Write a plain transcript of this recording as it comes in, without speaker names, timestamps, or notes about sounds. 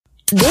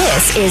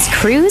This is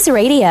Cruise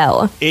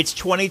Radio. It's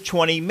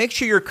 2020. Make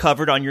sure you're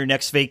covered on your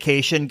next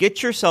vacation.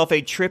 Get yourself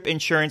a trip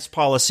insurance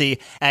policy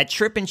at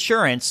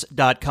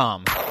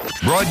tripinsurance.com.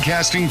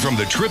 Broadcasting from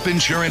the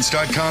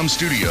tripinsurance.com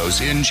studios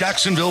in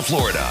Jacksonville,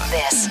 Florida.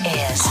 This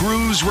is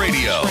Cruise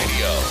Radio.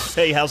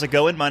 Hey, how's it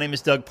going? My name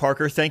is Doug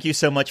Parker. Thank you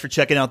so much for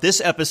checking out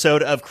this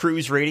episode of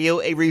Cruise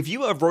Radio, a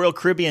review of Royal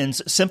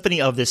Caribbean's Symphony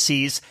of the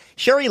Seas.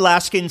 Sherry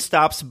Laskin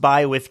stops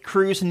by with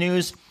cruise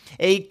news.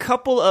 A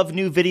couple of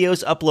new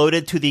videos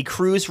uploaded to the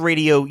Cruise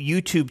Radio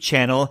YouTube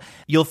channel.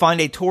 You'll find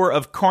a tour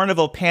of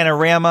Carnival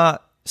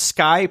Panorama,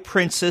 Sky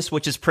Princess,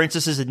 which is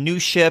Princess's new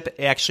ship.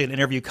 Actually, an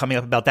interview coming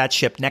up about that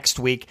ship next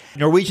week.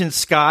 Norwegian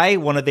Sky,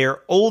 one of their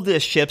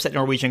oldest ships at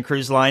Norwegian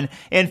Cruise Line,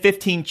 and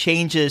 15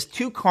 changes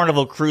to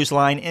Carnival Cruise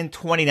Line in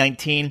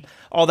 2019.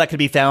 All that can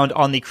be found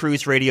on the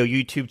Cruise Radio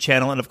YouTube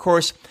channel. And of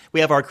course, we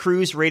have our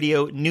Cruise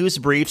Radio news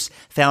briefs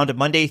found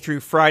Monday through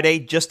Friday,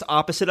 just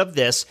opposite of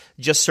this.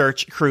 Just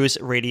search Cruise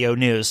Radio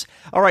News.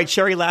 All right,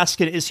 Sherry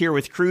Laskin is here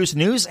with Cruise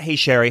News. Hey,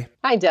 Sherry.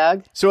 Hi,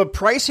 Doug. So a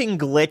pricing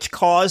glitch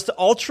caused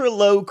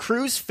ultra-low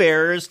cruise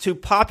fares to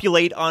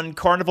populate on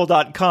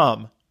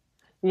Carnival.com.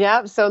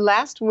 Yeah, so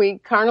last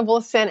week,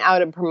 Carnival sent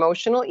out a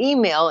promotional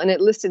email, and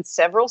it listed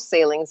several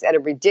sailings at a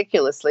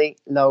ridiculously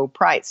low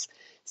price.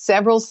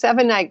 Several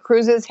 7-night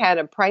cruises had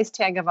a price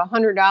tag of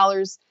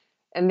 $100,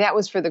 and that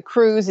was for the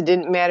cruise. It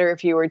didn't matter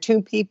if you were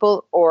two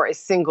people or a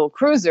single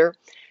cruiser.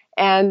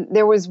 And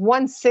there was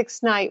one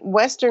 6-night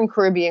Western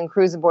Caribbean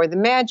cruise aboard the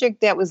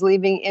Magic that was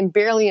leaving in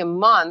barely a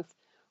month,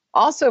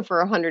 also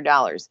for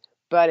 $100.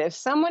 But if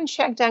someone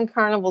checked on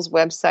Carnival's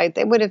website,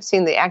 they would have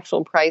seen the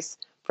actual price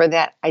for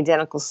that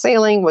identical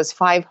sailing was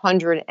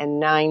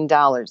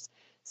 $509.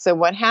 So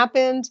what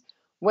happened?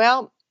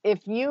 Well,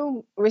 if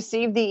you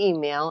received the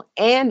email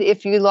and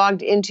if you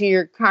logged into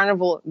your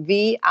Carnival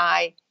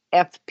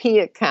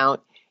VIFP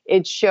account,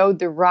 it showed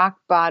the rock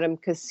bottom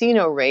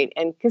casino rate.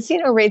 And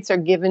casino rates are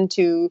given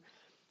to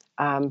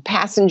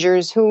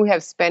passengers who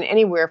have spent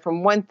anywhere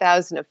from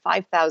 $1,000 to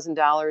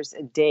 $5,000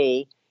 a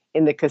day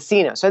in the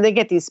casino. So they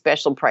get these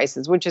special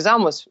prices, which is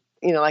almost,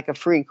 like a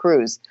free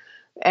cruise.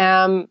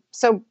 So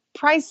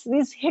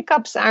these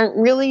hiccups aren't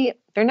really,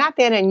 they're not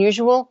that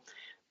unusual.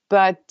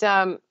 But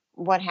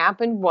what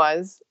happened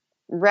was,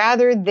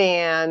 rather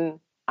than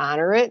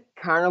honor it,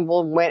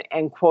 Carnival went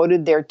and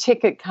quoted their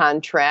ticket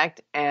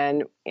contract,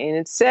 and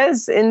it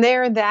says in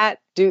there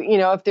that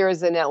if there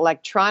is an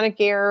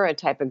electronic error, a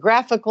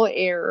typographical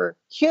error,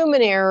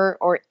 human error,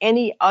 or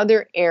any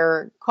other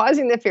error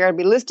causing the fare to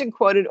be listed,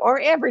 quoted,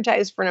 or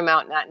advertised for an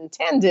amount not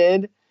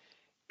intended,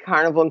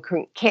 Carnival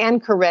can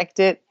correct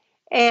it,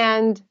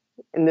 and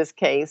in this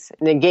case,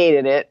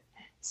 negated it.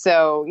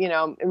 So,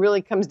 it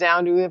really comes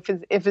down to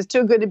if it's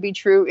too good to be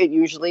true, it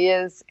usually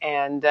is.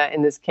 And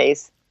in this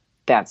case,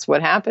 that's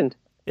what happened.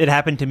 It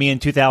happened to me in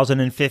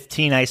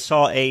 2015. I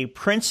saw a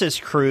Princess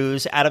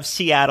cruise out of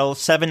Seattle,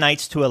 7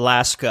 nights to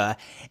Alaska.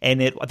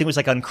 And I think it was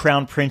like on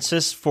Crown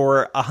Princess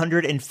for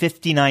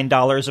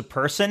 $159 a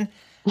person.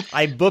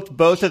 I booked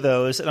both of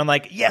those and I'm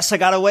like, yes, I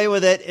got away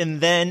with it. And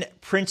then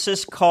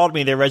Princess called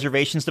me, their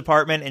reservations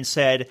department, and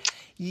said,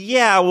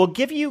 yeah, we'll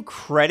give you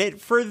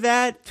credit for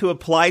that to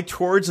apply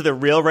towards the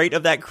real rate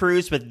of that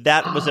cruise, but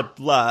that was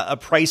a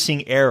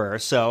pricing error.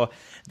 So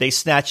they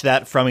snatched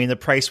that from me and the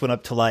price went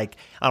up to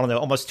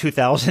almost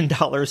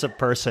 $2,000 a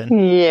person.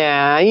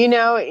 Yeah, I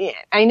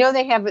know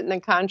they have it in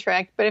the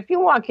contract, but if you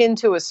walk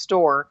into a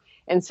store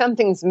and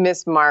something's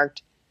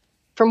mismarked,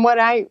 from what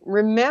I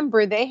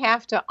remember, they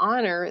have to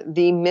honor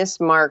the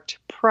mismarked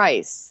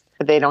price.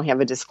 But they don't have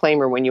a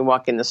disclaimer when you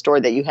walk in the store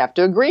that you have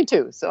to agree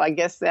to. So I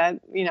guess that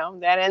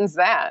ends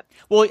that.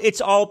 Well,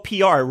 it's all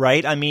PR,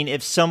 right? I mean,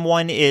 if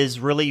someone is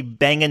really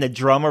banging the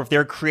drum or if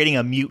they're creating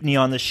a mutiny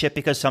on the ship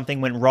because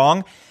something went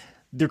wrong,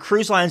 the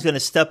cruise line is going to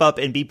step up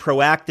and be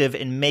proactive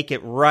and make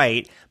it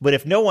right. But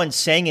if no one's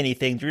saying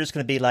anything, they're just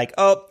going to be like,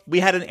 oh,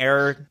 we had an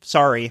error.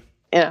 Sorry.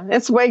 Yeah,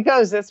 that's the way it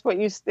goes. That's what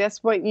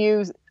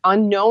you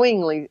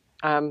unknowingly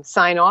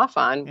sign off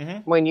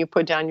on when you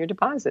put down your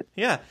deposit.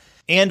 Yeah.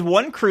 And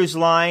one cruise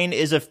line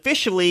is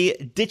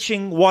officially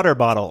ditching water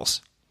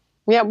bottles.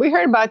 Yeah, we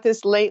heard about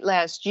this late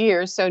last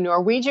year. So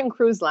Norwegian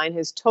Cruise Line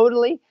has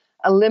totally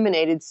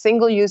eliminated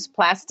single-use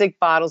plastic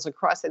bottles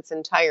across its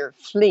entire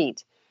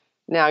fleet.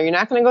 Now, you're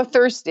not going to go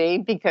thirsty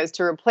because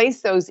to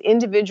replace those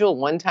individual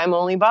one-time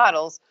only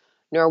bottles,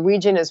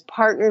 Norwegian has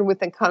partnered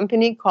with a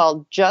company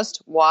called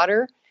Just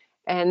Water.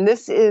 And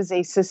this is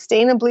a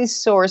sustainably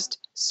sourced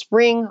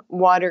spring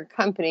water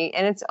company,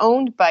 and it's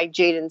owned by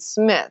Jaden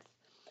Smith.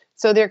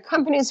 So their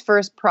company's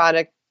first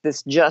product,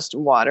 this Just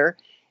Water,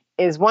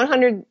 is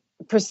 100%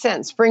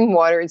 spring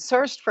water. It's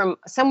sourced from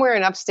somewhere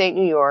in upstate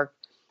New York,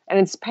 and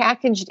it's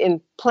packaged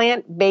in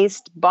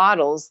plant-based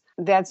bottles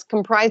that's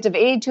comprised of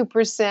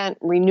 82%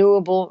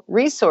 renewable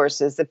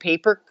resources. The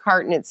paper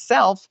carton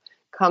itself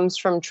comes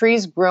from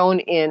trees grown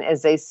in,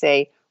 as they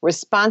say,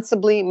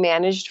 responsibly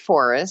managed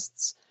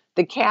forests.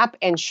 The cap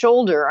and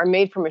shoulder are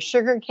made from a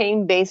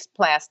sugarcane-based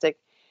plastic,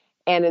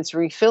 and it's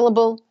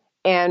refillable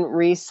and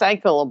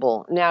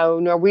recyclable. Now,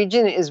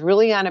 Norwegian is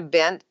really on a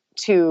bent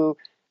to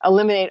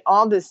eliminate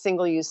all this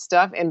single-use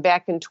stuff. And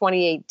back in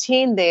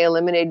 2018, they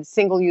eliminated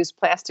single-use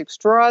plastic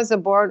straws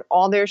aboard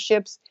all their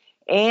ships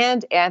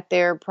and at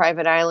their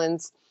private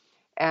islands.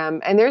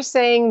 And they're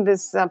saying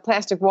this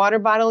plastic water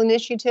bottle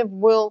initiative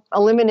will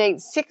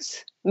eliminate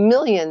 6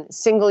 million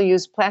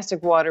single-use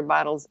plastic water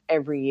bottles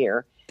every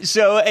year.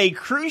 So a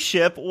cruise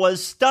ship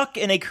was stuck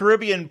in a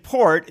Caribbean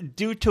port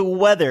due to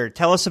weather.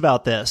 Tell us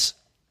about this.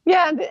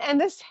 Yeah, and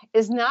this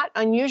is not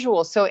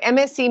unusual. So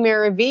MSC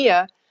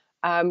Maravilla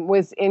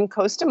was in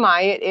Costa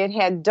Maya. It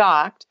had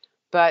docked,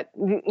 but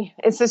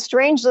it's a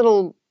strange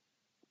little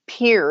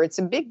pier. It's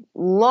a big,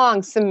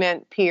 long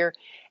cement pier.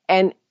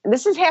 And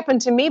this has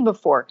happened to me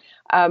before.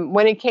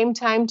 When it came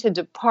time to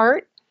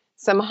depart,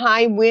 some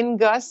high wind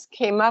gusts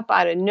came up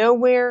out of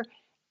nowhere,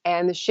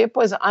 and the ship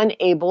was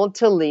unable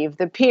to leave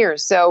the pier.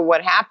 So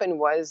what happened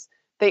was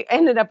they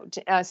ended up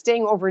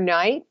staying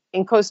overnight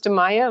in Costa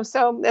Maya.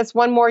 So that's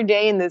one more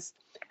day in this.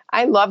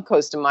 I love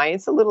Costa Maya.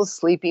 It's a little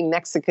sleepy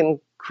Mexican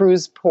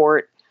cruise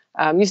port.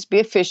 Used to be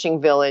a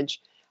fishing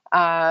village.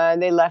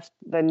 They left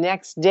the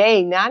next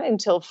day, not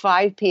until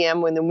 5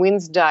 p.m. when the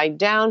winds died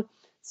down.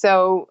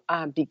 So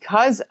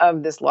because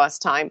of this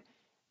lost time,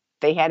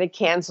 they had to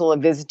cancel a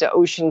visit to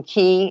Ocean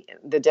Key,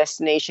 the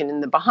destination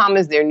in the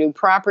Bahamas, their new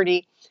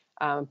property.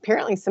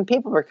 Apparently, some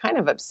people were kind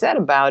of upset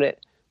about it.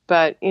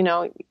 But,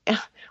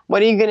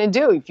 what are you going to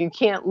do? If you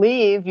can't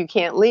leave, you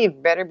can't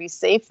leave. Better be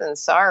safe than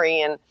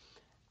sorry. And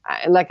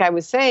like I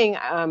was saying,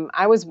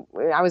 I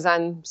was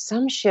on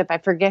some ship. I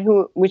forget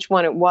which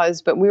one it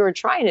was, but we were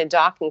trying to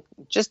dock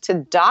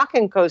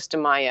in Costa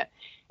Maya.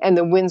 And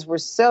the winds were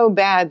so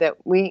bad that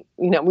we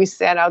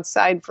sat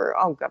outside for,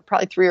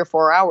 probably 3 or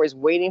 4 hours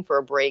waiting for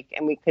a break,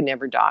 and we could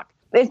never dock.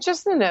 It's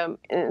just in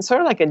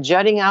sort of like a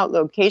jutting out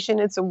location.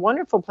 It's a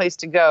wonderful place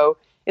to go.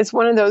 It's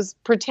one of those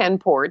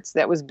pretend ports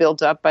that was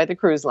built up by the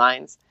cruise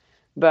lines.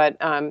 But,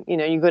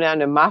 you go down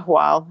to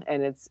Mahual,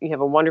 and you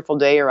have a wonderful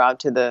day, or out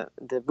to the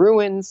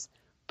ruins.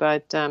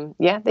 But,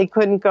 they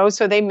couldn't go,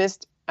 so they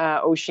missed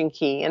Ocean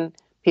Key, and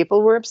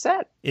people were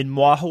upset. In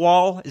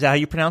Mahual, is that how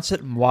you pronounce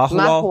it?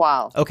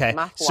 Mahual. Okay.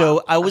 Mahual.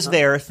 So I was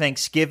there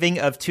Thanksgiving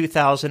of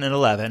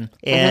 2011,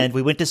 and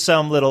we went to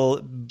some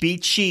little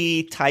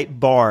beachy type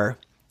bar,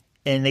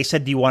 and they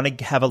said, do you want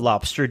to have a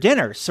lobster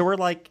dinner? So we're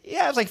like,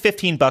 yeah, it was like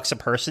 $15 a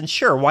person.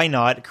 Sure, why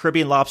not?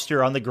 Caribbean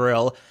lobster on the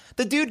grill.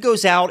 The dude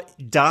goes out,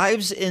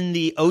 dives in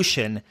the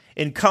ocean,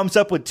 and comes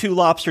up with 2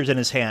 lobsters in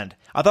his hand.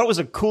 I thought it was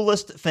the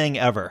coolest thing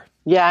ever.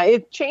 Yeah,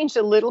 it changed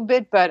a little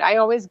bit, but I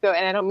always go,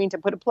 and I don't mean to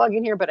put a plug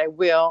in here, but I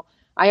will.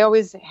 I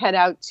always head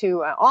out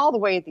to all the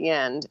way at the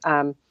end,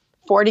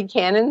 40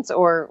 Cannons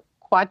or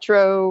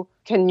Cuatro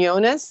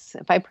Cañones,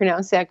 if I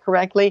pronounce that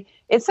correctly.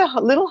 It's a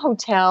little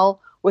hotel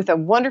with a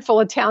wonderful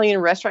Italian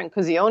restaurant,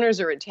 because the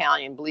owners are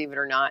Italian, believe it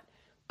or not.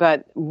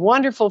 But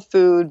wonderful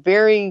food,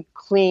 very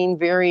clean,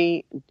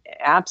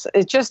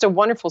 it's just a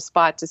wonderful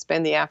spot to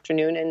spend the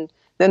afternoon. And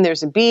then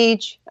there's a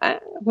beach.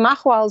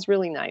 Mahual is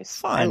really nice.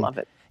 Fun. I love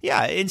it.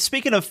 Yeah, and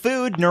speaking of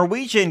food,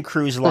 Norwegian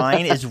Cruise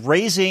Line is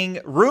raising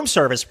room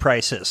service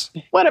prices.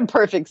 What a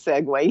perfect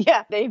segue.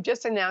 Yeah, they've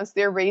just announced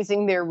they're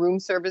raising their room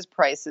service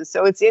prices.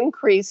 So it's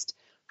increased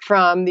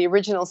from the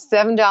original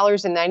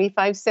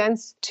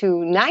 $7.95 to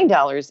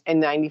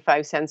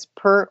 $9.95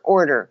 per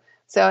order.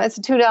 So that's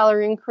a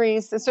 $2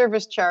 increase. The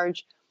service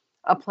charge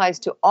applies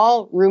to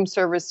all room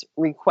service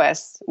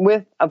requests,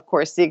 with, of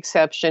course, the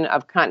exception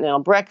of continental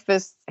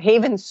breakfasts.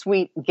 Haven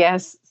Suite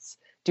guests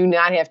do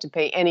not have to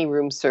pay any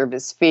room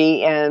service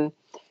fee. And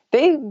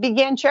they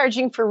began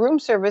charging for room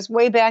service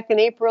way back in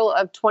April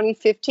of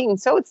 2015.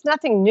 So it's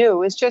nothing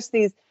new. It's just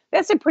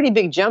that's a pretty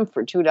big jump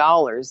for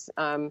 $2.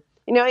 And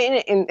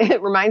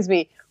it reminds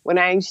me, when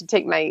I used to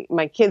take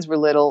my kids were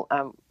little,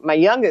 my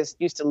youngest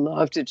used to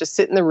love to just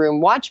sit in the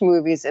room, watch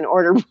movies, and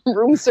order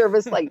room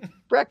service like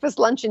breakfast,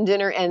 lunch, and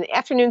dinner, and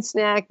afternoon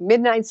snack,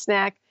 midnight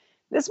snack.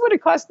 This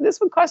would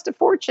cost a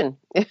fortune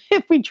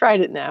if we tried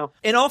it now.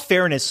 In all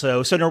fairness,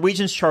 though, so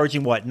Norwegian's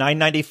charging what,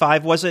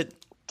 $9.95 was it?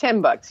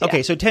 $10. Yeah.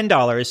 Okay, so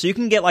 $10. So you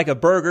can get like a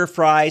burger,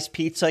 fries,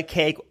 pizza,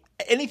 cake,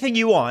 anything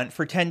you want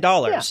for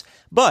 $10. Yeah.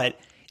 But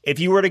if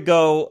you were to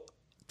go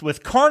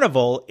with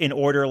Carnival and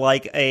order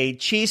like a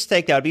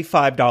cheesesteak, that would be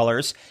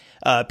 $5.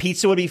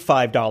 Pizza would be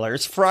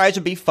 $5. Fries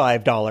would be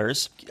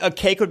 $5. A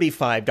cake would be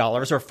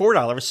 $5 or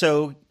 $4.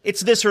 So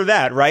it's this or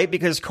that, right?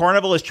 Because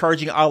Carnival is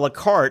charging a la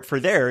carte for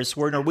theirs,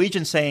 where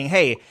Norwegian's saying,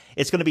 hey,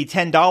 it's going to be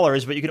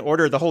 $10, but you can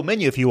order the whole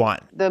menu if you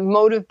want. The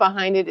motive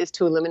behind it is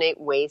to eliminate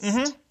waste.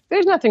 Mm-hmm.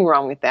 There's nothing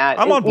wrong with that.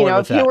 I'm on board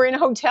with that. If you were in a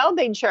hotel,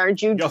 they'd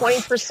charge you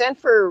 20%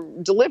 for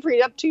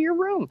delivery up to your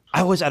room.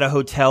 I was at a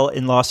hotel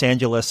in Los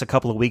Angeles a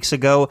couple of weeks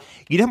ago.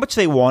 You know how much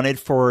they wanted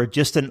for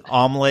just an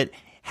omelet,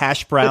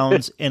 hash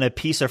browns, and a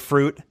piece of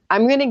fruit?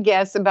 I'm going to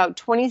guess about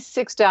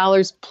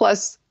 $26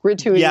 plus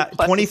gratuity. Yeah,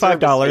 plus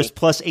 $25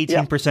 plus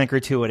 18%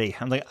 gratuity.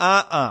 I'm like,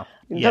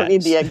 You don't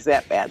need the eggs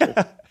that badly.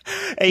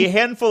 A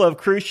handful of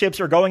cruise ships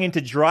are going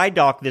into dry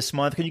dock this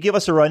month. Can you give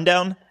us a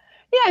rundown?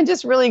 Yeah,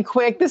 just really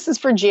quick. This is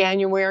for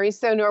January.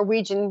 So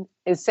Norwegian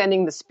is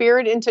sending the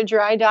Spirit into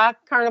dry dock.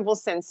 Carnival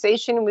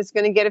Sensation was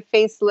going to get a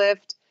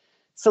facelift.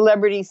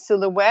 Celebrity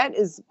Silhouette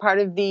is part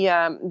of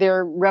the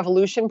their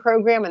Revolution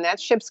program, and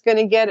that ship's going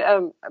to get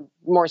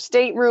more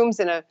staterooms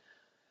and a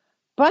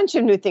bunch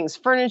of new things,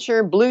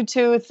 furniture,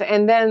 Bluetooth,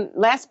 and then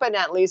last but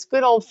not least,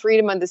 good old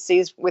Freedom of the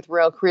Seas with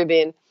Royal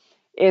Caribbean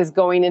is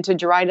going into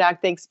dry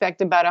dock. They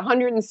expect about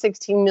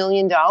 $116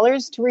 million to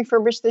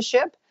refurbish the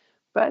ship,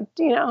 but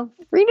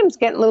Freedom's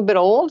getting a little bit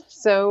old,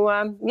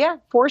 so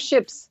 4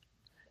 ships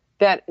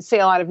that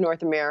sail out of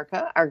North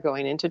America are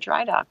going into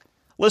dry dock.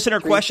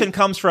 Listener question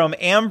comes from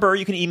Amber.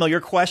 You can email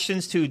your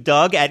questions to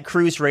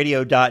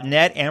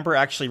doug@cruiseradio.net. Amber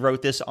actually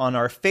wrote this on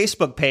our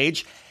Facebook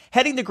page.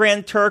 Heading to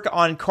Grand Turk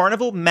on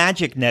Carnival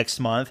Magic next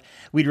month.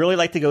 We'd really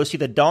like to go see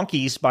the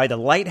donkeys by the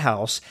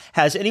lighthouse.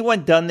 Has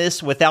anyone done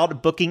this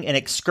without booking an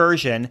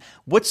excursion?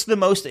 What's the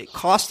most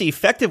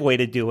cost-effective way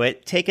to do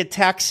it? Take a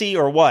taxi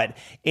or what?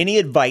 Any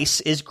advice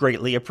is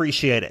greatly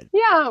appreciated.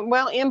 Yeah,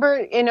 well,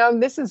 Amber,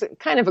 this is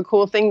kind of a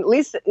cool thing. At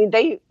least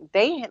they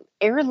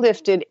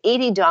airlifted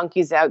 80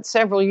 donkeys out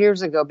several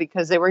years ago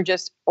because they were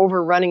just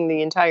overrunning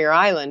the entire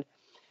island.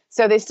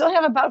 So they still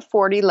have about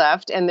 40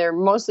 left, and they're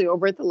mostly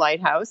over at the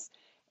lighthouse.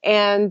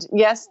 And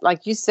yes,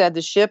 like you said,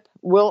 the ship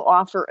will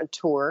offer a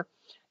tour.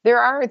 There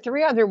are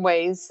 3 other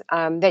ways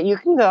that you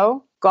can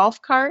go: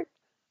 golf cart,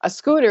 a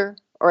scooter,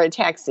 or a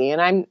taxi.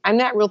 And I'm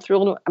not real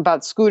thrilled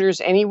about scooters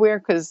anywhere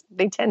because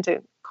they tend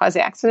to cause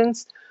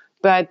accidents.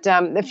 But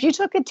if you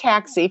took a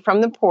taxi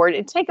from the port,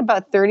 it'd take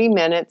about 30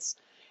 minutes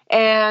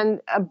and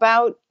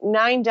about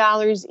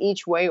 $9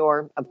 each way,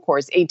 or of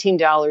course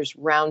 $18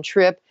 round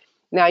trip.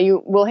 Now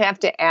you will have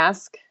to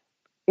ask.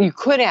 You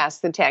could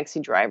ask the taxi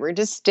driver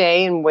to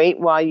stay and wait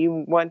while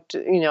you went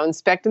to,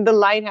 inspected the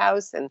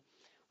lighthouse and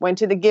went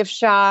to the gift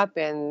shop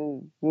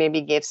and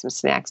maybe gave some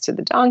snacks to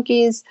the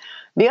donkeys.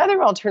 The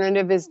other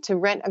alternative is to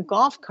rent a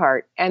golf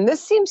cart. And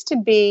this seems to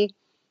be,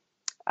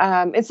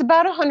 it's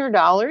about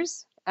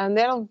 $100, and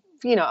that'll,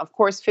 of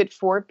course, fit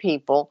 4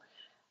 people.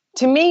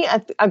 To me,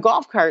 a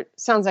golf cart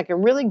sounds like a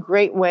really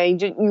great way.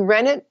 You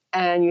rent it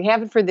and you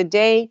have it for the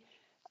day.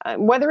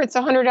 Whether it's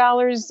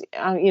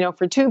 $100,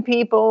 for 2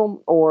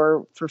 people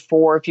or for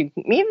 4, if you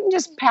even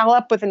just pal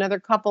up with another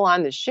couple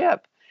on the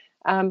ship,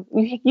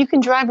 you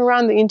can drive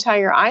around the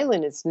entire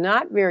island. It's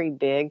not very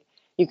big.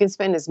 You can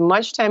spend as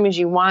much time as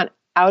you want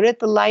out at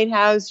the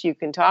lighthouse. You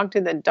can talk to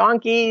the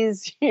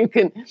donkeys. You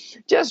can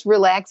just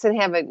relax and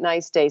have a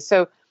nice day.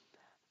 So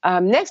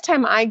next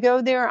time I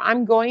go there,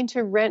 I'm going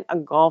to rent a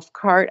golf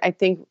cart. I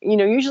think,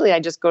 usually I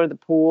just go to the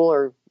pool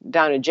or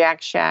down to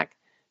Jack Shack.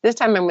 This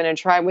time I'm going to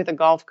try with a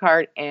golf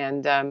cart.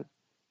 And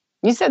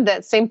you said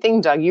that same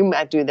thing, Doug. You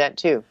might do that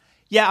too.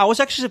 Yeah, I was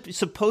actually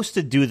supposed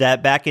to do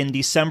that back in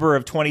December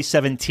of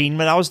 2017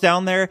 when I was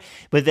down there.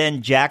 But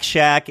then Jack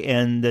Shack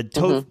and the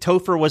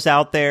Topher was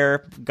out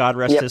there, God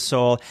rest his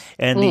soul.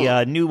 And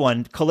the new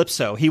one,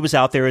 Calypso, he was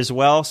out there as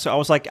well. So I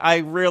was like, I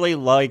really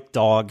like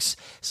dogs.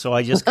 So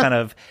I just kind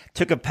of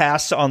took a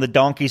pass on the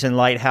donkeys and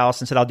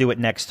lighthouse and said, I'll do it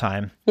next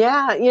time.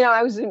 Yeah,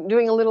 I was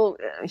doing a little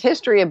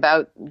history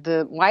about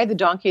why the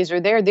donkeys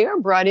are there. They were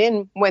brought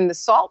in when the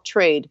salt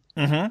trade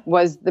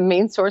was the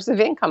main source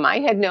of income. I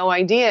had no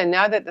idea.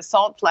 Now that the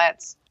salt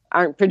flats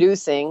aren't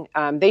producing,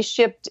 they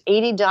shipped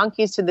 80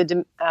 donkeys to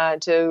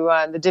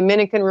the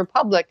Dominican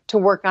Republic to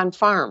work on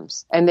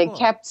farms, and they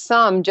kept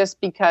some just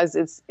because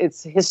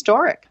it's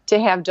historic to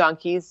have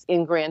donkeys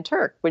in Grand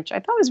Turk, which I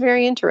thought was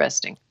very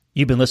interesting.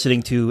 You've been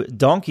listening to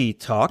Donkey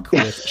Talk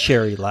with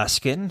Sherry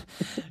Laskin.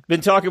 Been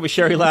talking with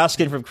Sherry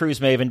Laskin from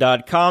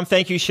cruisemaven.com.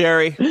 Thank you,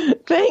 Sherry.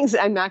 Thanks.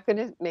 I'm not going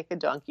to make a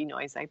donkey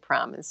noise, I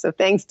promise. So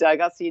thanks,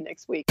 Doug. I'll see you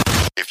next week.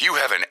 If you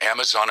have an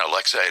Amazon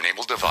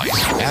Alexa-enabled device,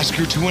 ask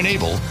her to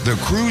enable the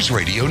Cruise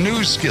Radio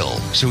News skill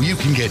so you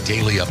can get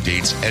daily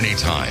updates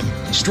anytime,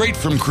 straight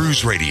from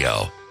Cruise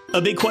Radio. A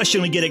big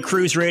question we get at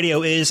Cruise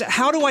Radio is,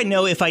 how do I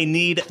know if I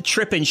need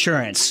trip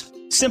insurance?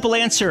 Simple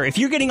answer. If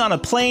you're getting on a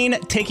plane,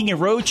 taking a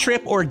road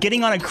trip, or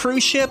getting on a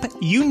cruise ship,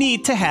 you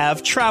need to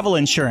have travel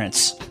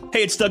insurance.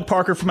 Hey, it's Doug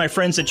Parker from my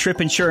friends at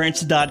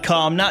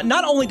tripinsurance.com.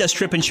 Not only does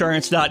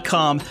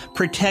tripinsurance.com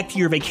protect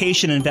your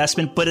vacation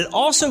investment, but it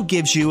also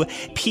gives you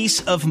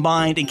peace of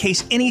mind in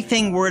case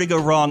anything were to go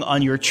wrong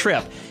on your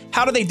trip.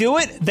 How do they do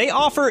it? They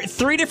offer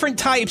 3 different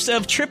types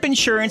of trip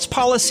insurance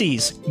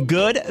policies.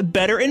 Good,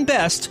 better, and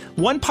best.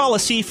 One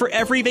policy for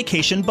every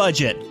vacation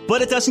budget.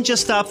 But it doesn't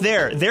just stop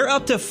there. They're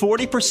up to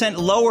 40%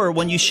 lower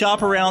when you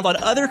shop around on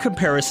other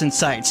comparison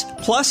sites.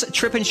 Plus,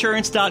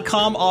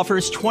 tripinsurance.com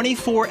offers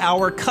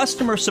 24-hour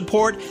customer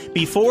support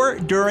before,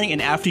 during,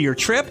 and after your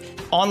trip,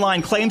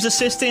 online claims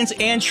assistance,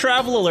 and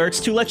travel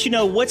alerts to let you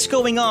know what's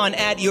going on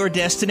at your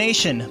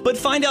destination. But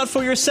find out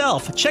for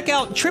yourself. Check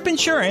out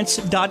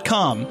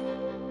tripinsurance.com.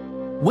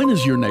 When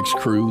is your next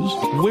cruise?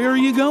 Where are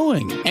you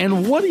going?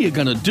 And what are you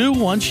going to do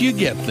once you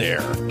get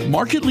there?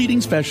 Market-leading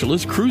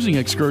specialist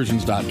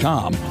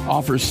cruisingexcursions.com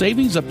offers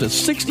savings up to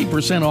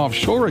 60% off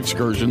shore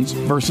excursions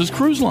versus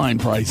cruise line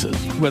prices.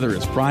 Whether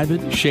it's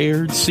private,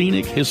 shared,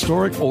 scenic,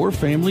 historic, or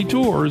family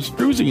tours,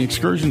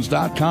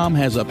 cruisingexcursions.com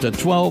has up to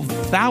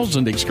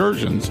 12,000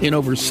 excursions in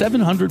over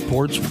 700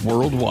 ports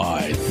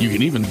worldwide. You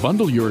can even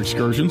bundle your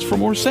excursions for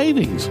more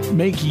savings.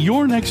 Make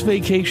your next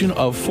vacation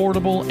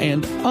affordable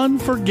and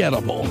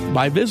unforgettable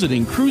by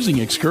visiting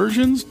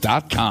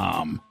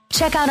cruisingexcursions.com.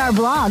 Check out our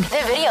blog,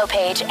 the video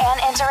page, and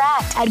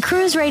interact at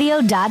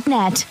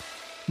cruiseradio.net.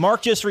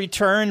 Mark just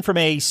returned from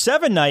a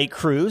 7-night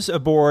cruise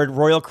aboard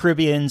Royal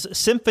Caribbean's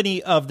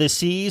Symphony of the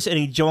Seas, and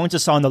he joins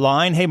us on the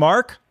line. Hey,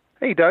 Mark.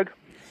 Hey, Doug.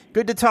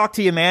 Good to talk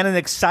to you, man, and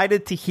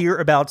excited to hear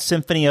about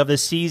Symphony of the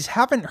Seas.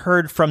 Haven't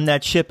heard from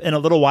that ship in a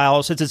little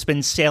while since it's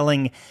been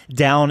sailing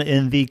down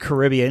in the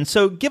Caribbean.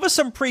 So give us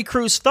some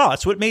pre-cruise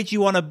thoughts. What made you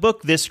want to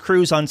book this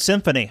cruise on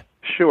Symphony?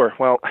 Sure.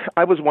 Well,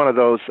 I was one of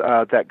those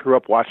that grew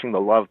up watching The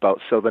Love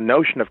Boat, so the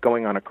notion of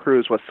going on a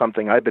cruise was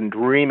something I've been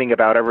dreaming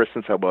about ever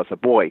since I was a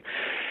boy.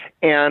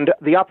 And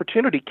the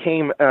opportunity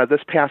came this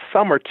past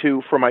summer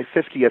for my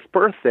 50th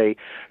birthday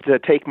to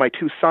take my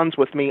 2 sons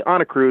with me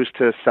on a cruise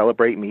to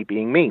celebrate me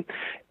being me.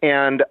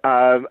 And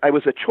I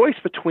was a choice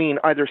between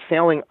either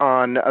sailing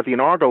on the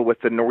inaugural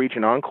with the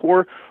Norwegian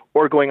Encore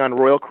or going on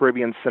Royal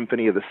Caribbean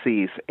Symphony of the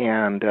Seas.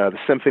 And the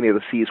Symphony of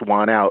the Seas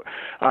won out,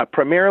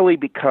 primarily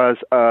because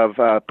of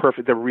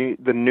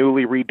the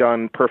newly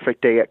redone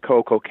Perfect Day at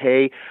Coco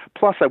Cay.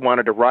 Plus, I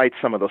wanted to ride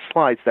some of those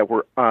slides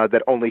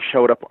that only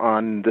showed up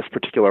on this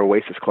particular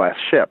Oasis-class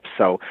ship.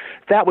 So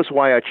that was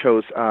why I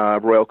chose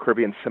Royal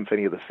Caribbean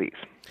Symphony of the Seas.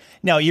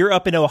 Now, you're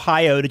up in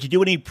Ohio. Did you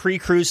do any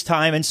pre-cruise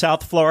time in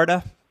South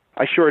Florida?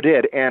 I sure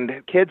did.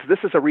 And kids, this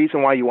is a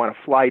reason why you want to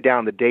fly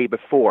down the day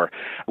before.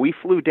 We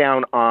flew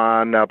down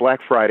on Black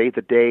Friday,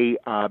 the day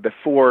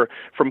before,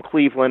 from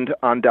Cleveland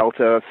on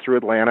Delta through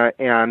Atlanta,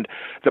 and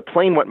the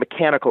plane went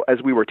mechanical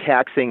as we were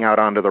taxiing out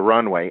onto the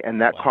runway, and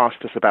that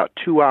cost us about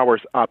 2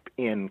 hours up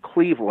in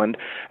Cleveland,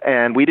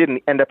 and we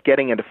didn't end up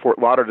getting into Fort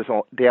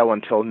Lauderdale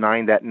until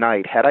 9 that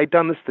night. Had I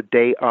done this the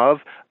day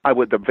of,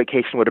 the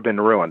vacation would have been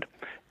ruined,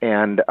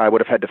 and I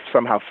would have had to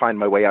somehow find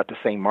my way out to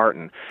St.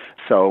 Martin.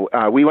 So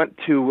we went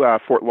to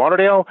Fort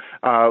Lauderdale,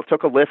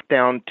 took a lift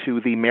down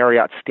to the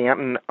Marriott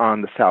Stanton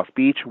on the South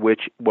Beach,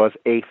 which was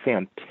a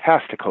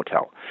fantastic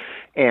hotel.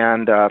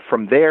 And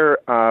from there,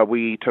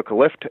 we took a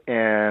lift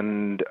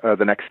and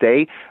the next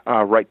day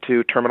right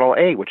to Terminal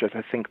A, which is,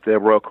 I think, the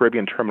Royal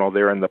Caribbean terminal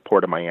there in the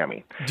Port of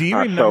Miami. Do you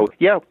remember?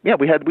 So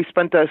we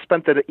spent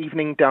the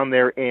evening down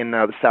there in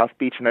the South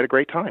Beach and had a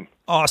great time.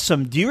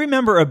 Awesome. Do you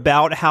remember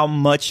about how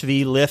much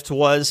the lift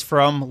was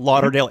from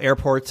Lauderdale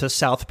Airport to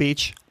South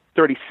Beach?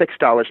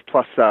 $36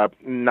 plus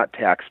nut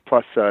tax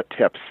plus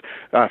tips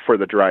for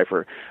the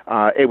driver.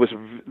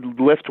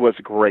 Lyft was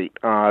great.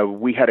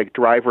 We had a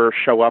driver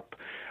show up,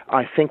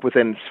 I think,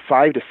 within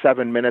 5 to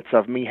 7 minutes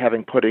of me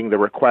having putting the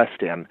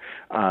request in,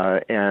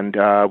 and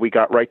we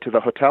got right to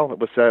the hotel. It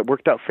was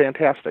worked out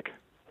fantastic.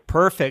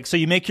 Perfect. So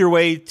you make your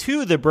way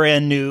to the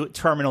brand new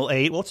Terminal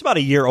 8. Well, it's about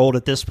a year old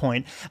at this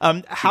point.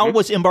 How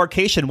was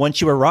embarkation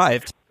once you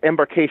arrived?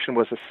 Embarkation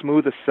was as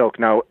smooth as silk.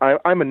 Now,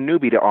 I'm a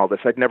newbie to all this.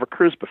 I'd never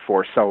cruised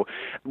before, so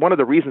one of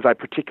the reasons I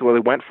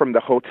particularly went from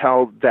the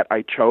hotel that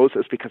I chose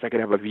is because I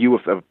could have a view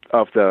of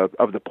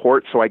the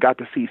port. So I got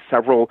to see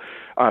several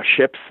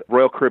ships,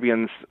 Royal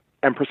Caribbean's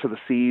Empress of the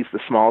Seas, the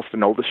smallest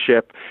and oldest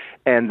ship,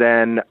 and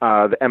then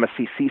the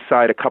MSC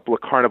Seaside, a couple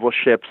of Carnival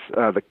ships,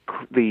 the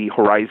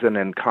Horizon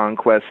and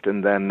Conquest,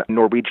 and then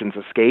Norwegian's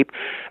Escape.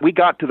 We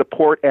got to the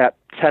port at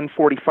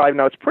 10:45.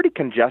 Now, it's pretty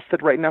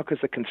congested right now because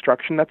of the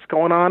construction that's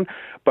going on,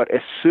 but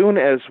as soon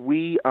as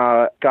we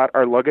got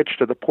our luggage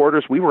to the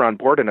porters, we were on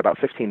board in about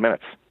 15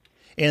 minutes.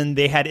 And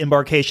they had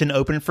embarkation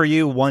open for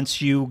you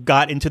once you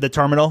got into the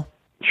terminal?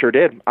 Sure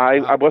did.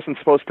 I wasn't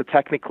supposed to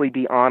technically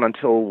be on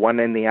until 1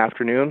 in the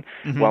afternoon.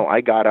 Mm-hmm. Well,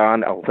 I got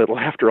on a little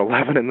after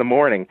 11 in the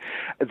morning.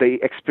 The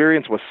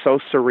experience was so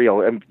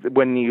surreal. And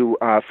when you,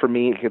 for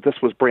me,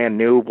 this was brand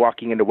new,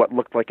 walking into what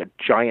looked like a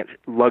giant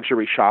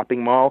luxury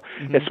shopping mall.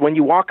 Mm-hmm. It's when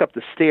you walk up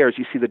the stairs,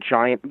 you see the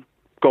giant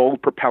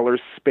gold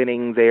propellers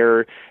spinning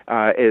there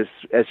as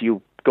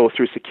you go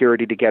through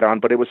security to get on,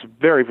 but it was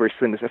very, very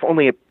seamless. If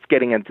only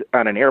getting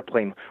on an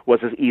airplane was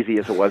as easy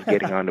as it was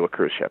getting onto a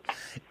cruise ship.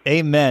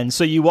 Amen.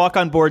 So you walk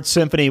on board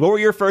Symphony. What were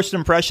your first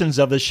impressions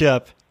of the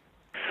ship?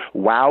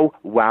 Wow,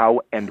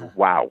 wow, and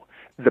wow.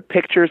 The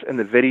pictures and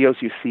the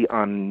videos you see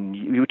on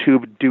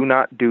YouTube do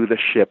not do the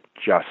ship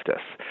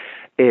justice.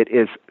 It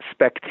is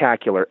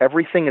spectacular.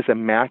 Everything is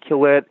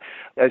immaculate.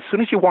 As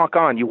soon as you walk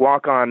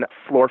on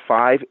floor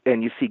 5,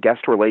 and you see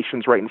guest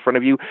relations right in front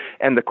of you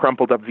and the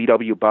crumpled up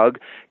VW Bug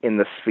in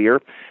the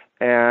sphere.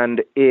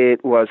 And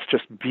it was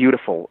just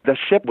beautiful. The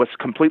ship was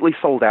completely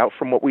sold out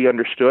from what we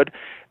understood,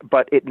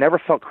 but it never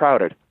felt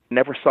crowded.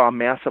 Never saw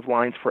massive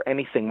lines for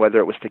anything, whether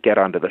it was to get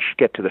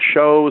to the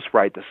shows,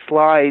 ride the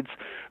slides,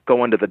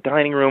 go into the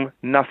dining room,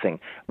 nothing.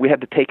 We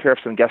had to take care of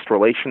some guest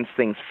relations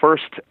things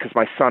first because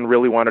my son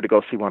really wanted to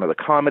go see one of the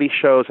comedy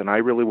shows and I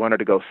really wanted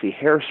to go see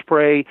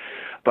Hairspray.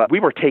 But we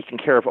were taken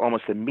care of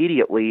almost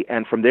immediately,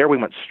 and from there we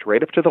went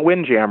straight up to the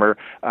Windjammer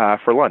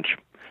for lunch.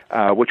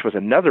 Which was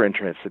another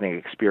interesting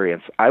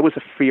experience. I was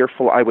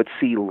fearful I would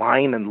see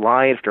line and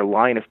line after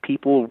line of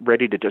people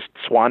ready to just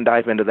swan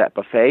dive into that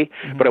buffet,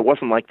 but it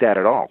wasn't like that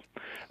at all.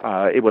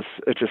 It was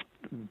just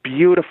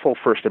beautiful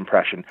first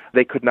impression.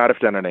 They could not have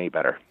done it any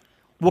better.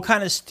 What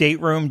kind of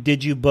stateroom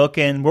did you book,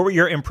 and what were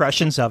your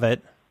impressions of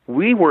it?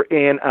 We were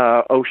in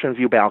ocean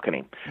view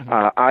balcony.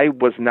 I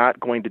was not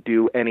going to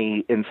do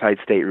any inside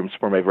staterooms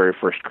for my very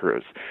first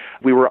cruise.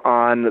 We were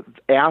on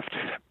aft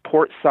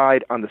port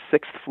side on the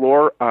 6th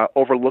floor,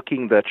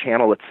 overlooking the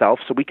channel itself,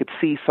 so we could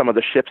see some of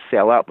the ships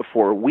sail out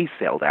before we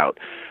sailed out.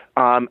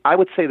 I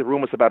would say the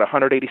room was about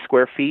 180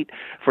 square feet.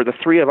 For the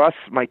three of us,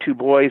 my two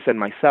boys and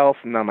myself,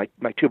 and now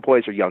my two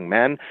boys are young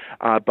men,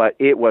 but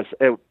it was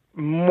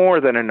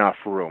more than enough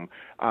room.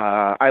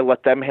 I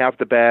let them have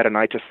the bed, and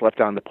I just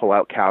slept on the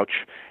pull-out couch,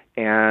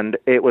 and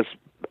it was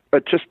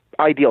just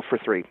ideal for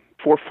three.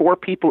 For four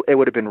people, it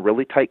would have been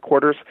really tight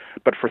quarters,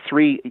 but for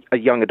three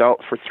young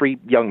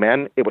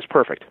men, it was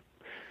perfect.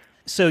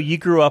 So you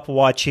grew up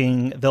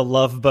watching The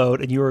Love Boat,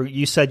 and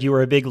you said you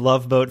were a big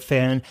Love Boat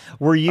fan.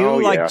 Were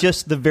you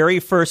just the very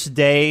first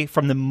day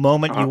from the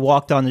moment you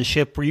walked on the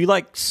ship, were you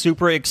like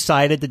super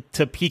excited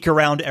to peek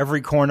around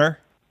every corner?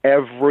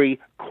 Every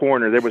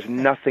corner. There was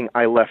nothing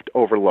I left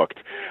overlooked.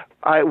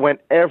 I went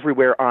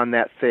everywhere on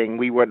that thing.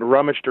 We went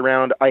rummaged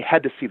around. I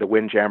had to see the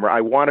Windjammer. I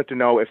wanted to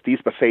know if these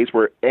buffets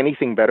were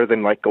anything better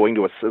than like going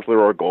to a Sizzler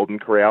or a Golden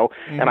Corral,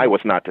 and I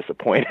was not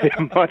disappointed.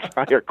 Much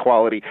higher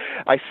quality.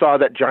 I saw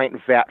that giant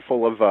vat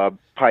full of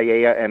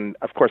paella, and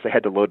of course I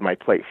had to load my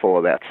plate full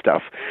of that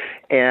stuff.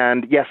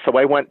 And yes, so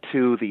I went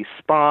to the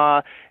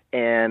spa.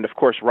 And, of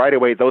course, right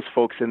away, those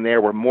folks in there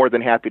were more than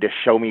happy to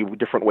show me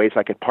different ways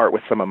I could part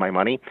with some of my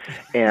money.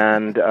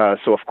 And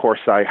so, of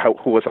course,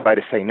 who was I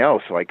to say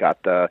no? So I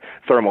got the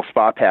thermal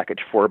spa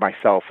package for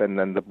myself, and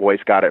then the boys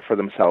got it for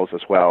themselves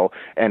as well.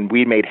 And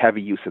we made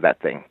heavy use of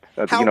that thing.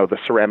 The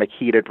ceramic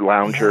heated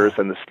loungers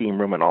and the steam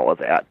room and all of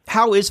that.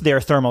 How is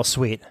their thermal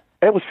suite?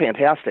 It was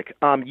fantastic.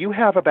 You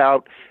have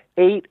about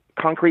 8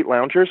 concrete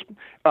loungers.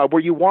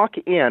 Where you walk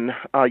in,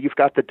 you've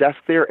got the desk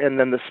there, and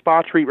then the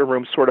spa treatment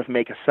rooms sort of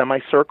make a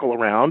semicircle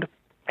around.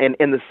 And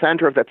in the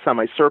center of that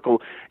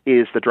semicircle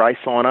is the dry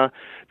sauna,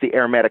 the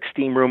aromatic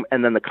steam room,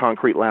 and then the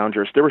concrete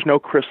loungers. There was no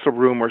crystal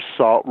room or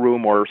salt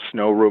room or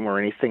snow room or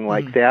anything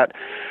like that.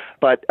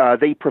 But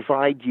they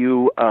provide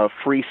you a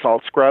free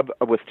salt scrub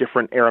with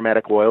different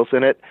aromatic oils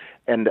in it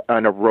and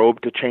a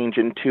robe to change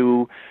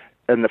into,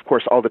 and, of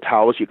course, all the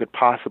towels you could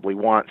possibly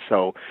want.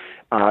 So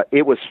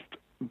it was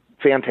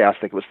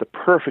fantastic. It was the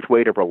perfect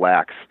way to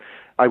relax.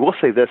 I will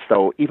say this,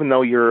 though, even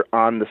though you're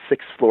on the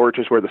 6th floor, which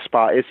is where the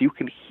spa is, you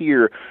can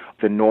hear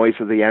the noise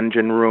of the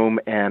engine room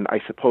and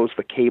I suppose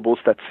the cables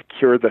that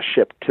secure the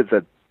ship to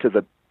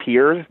the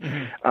pier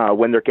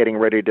when they're getting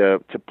ready to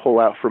pull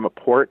out from a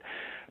port.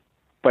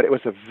 But it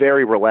was a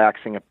very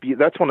relaxing,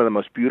 that's one of the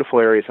most beautiful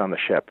areas on the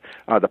ship.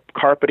 The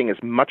carpeting is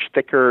much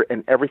thicker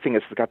and everything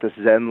has got this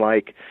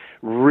zen-like,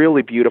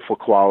 really beautiful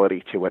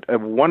quality to it. A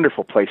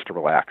wonderful place to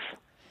relax.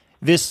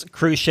 This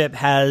cruise ship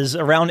has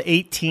around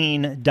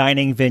 18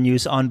 dining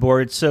venues on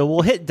board. So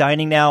we'll hit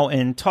dining now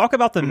and talk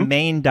about the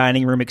main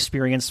dining room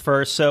experience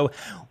first. So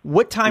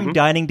what time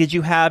dining did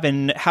you have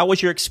and how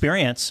was your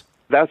experience?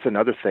 That's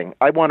another thing.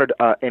 I wanted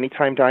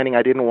anytime dining.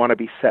 I didn't want to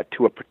be set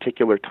to a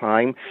particular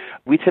time.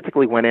 We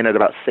typically went in at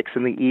about 6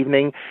 in the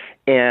evening,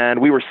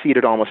 and we were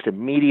seated almost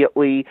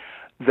immediately.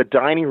 The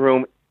dining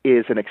room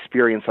is an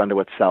experience unto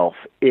itself.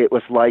 It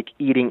was like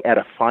eating at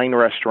a fine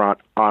restaurant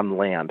on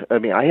land. I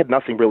mean, I had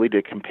nothing really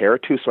to compare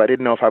it to, so I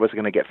didn't know if I was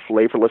going to get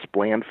flavorless,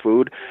 bland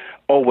food.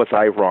 Oh, was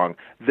I wrong.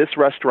 This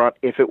restaurant,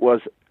 if it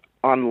was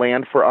on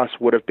land for us,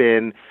 would have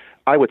been,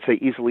 I would say,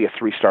 easily a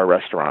 3-star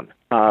restaurant.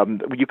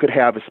 You could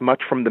have as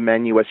much from the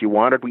menu as you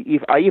wanted.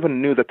 I even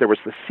knew that there was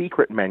the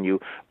secret menu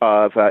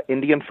of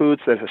Indian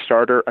foods, that a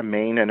starter, a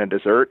main, and a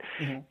dessert,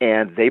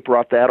 and they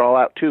brought that all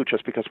out too,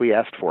 just because we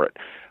asked for it.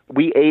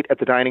 We ate at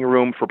the dining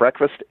room for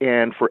breakfast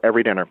and for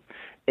every dinner,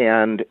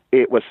 and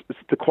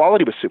the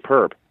quality was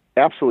superb.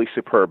 Absolutely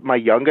superb. My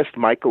youngest,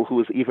 Michael, who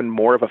is even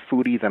more of a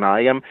foodie than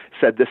I am,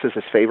 said this is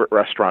his favorite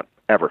restaurant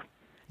ever.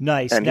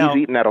 Nice. And he's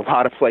eaten at a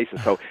lot of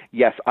places. So,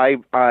 yes,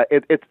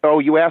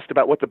 you asked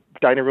about what the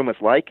dining room is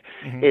like.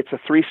 It's a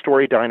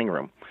 3-story dining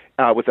room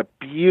with a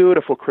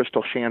beautiful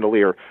crystal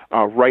chandelier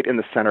right in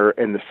the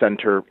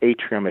center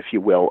atrium, if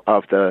you will,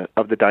 of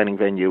the dining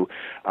venue.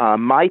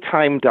 My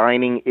time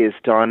dining is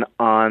done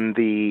on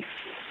the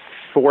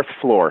 4th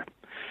floor.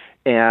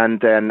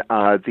 And then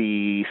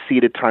the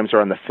seated times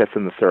are on the 5th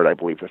and the 3rd, I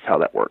believe. That's how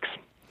that works.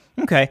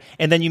 Okay.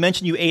 And then you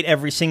mentioned you ate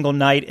every single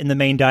night in the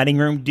main dining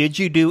room. Did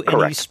you do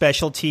any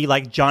specialty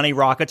like Johnny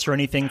Rockets or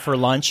anything for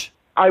lunch?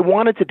 I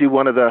wanted to do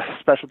one of the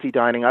specialty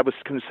dining. I was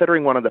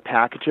considering one of the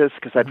packages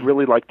because I'd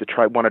really like to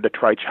wanted to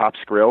try Chops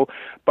Grill.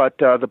 But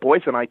the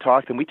boys and I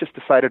talked, and we just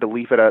decided to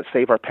leave it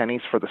save our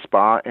pennies for the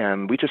spa,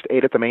 and we just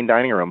ate at the main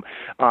dining room.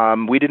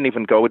 We didn't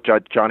even go with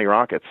Johnny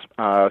Rockets.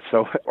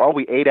 So all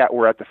we ate at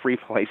were at the free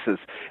places,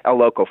 El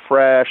Loco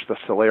Fresh, the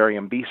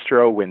Solarium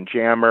Bistro,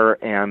 Windjammer,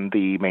 and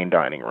the main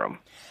dining room.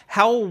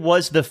 How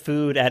was the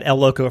food at El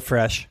Loco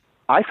Fresh?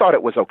 I thought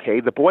it was okay.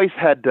 The boys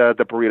had the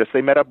burritos.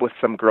 They met up with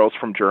some girls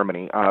from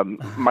Germany.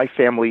 My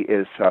family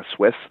is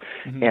Swiss,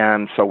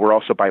 and so we're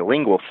also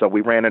bilingual. So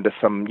we ran into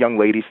some young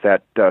ladies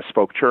that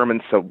spoke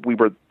German, so we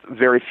were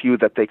very few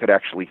that they could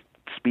actually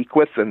speak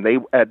with, and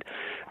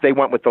they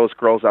went with those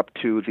girls up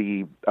to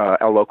the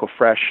El Loco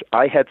Fresh.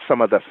 I had some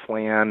of the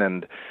flan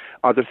and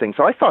other things.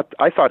 So I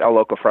thought El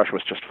Loco Fresh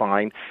was just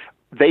fine.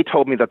 They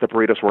told me that the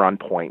burritos were on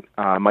point.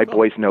 My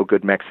boys know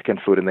good Mexican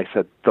food, and they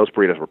said those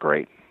burritos were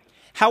great.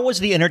 How was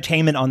the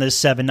entertainment on this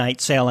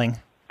 7-night sailing?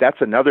 That's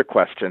another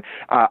question.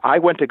 I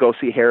went to go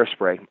see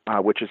Hairspray,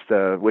 which is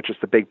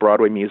the big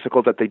Broadway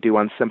musical that they do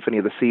on Symphony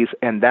of the Seas,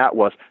 and that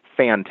was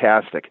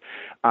fantastic.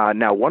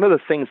 Now, one of the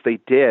things they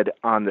did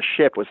on the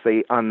ship was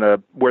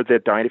where the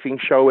diving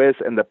show is,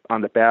 and the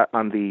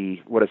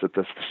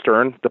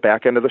stern, the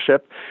back end of the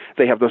ship,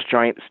 they have those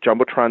giant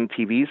jumbotron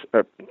TVs.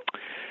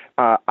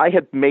 I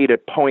had made a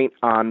point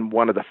on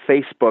one of the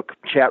Facebook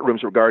chat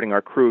rooms regarding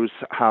our cruise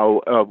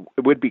how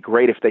it would be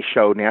great if they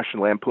showed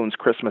National Lampoon's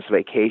Christmas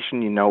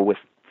Vacation, with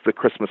the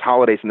Christmas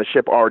holidays and the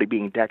ship already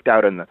being decked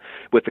out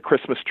with the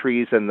Christmas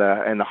trees and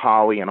the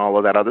holly and all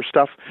of that other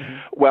stuff.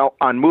 Well,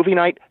 on movie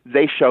night,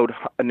 they showed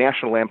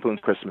National Lampoon's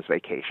Christmas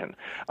Vacation.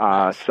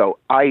 So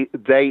I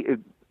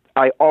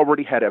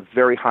already had a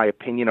very high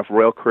opinion of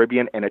Royal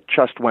Caribbean, and it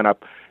just went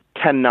up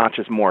 10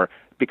 notches more,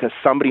 because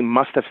somebody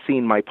must have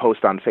seen my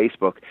post on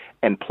Facebook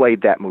and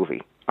played that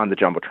movie on the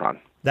Jumbotron.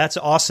 That's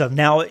awesome.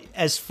 Now,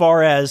 as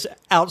far as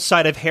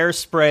outside of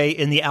Hairspray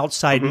in the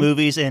outside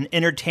movies and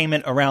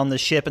entertainment around the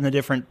ship and the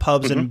different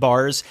pubs and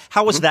bars,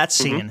 how was that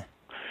scene?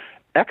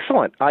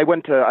 Excellent. I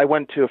went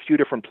to a few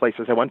different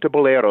places. I went to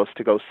Boleros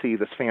to go see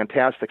this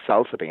fantastic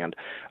salsa band.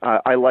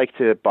 I like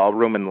to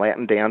ballroom and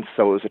Latin dance,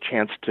 so it was a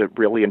chance to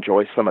really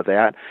enjoy some of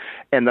that.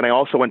 And then I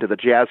also went to the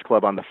jazz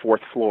club on the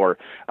 4th floor.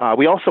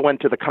 We also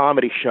went to the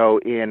comedy show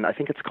in, I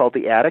think it's called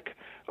The Attic,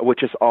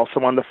 which is also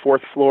on the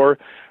 4th floor.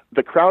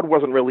 The crowd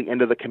wasn't really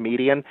into the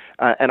comedian,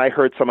 and I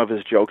heard some of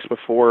his jokes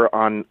before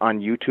on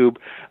YouTube.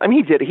 I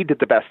mean, he did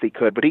the best he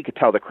could, but he could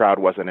tell the crowd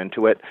wasn't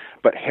into it.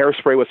 But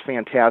Hairspray was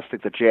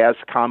fantastic. The jazz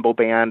combo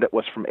band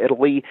was from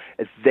Italy.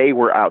 They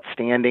were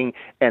outstanding,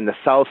 and the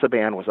salsa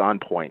band was on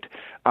point.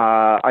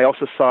 I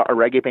also saw a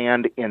reggae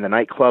band in the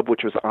nightclub,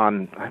 which was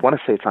on, I want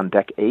to say it's on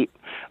deck 8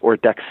 or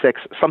deck 6,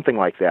 something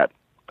like that.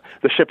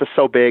 The ship is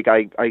so big,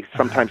 I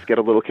sometimes get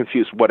a little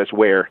confused what is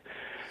where.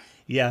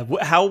 Yeah.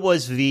 How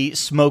was the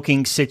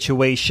smoking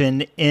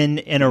situation in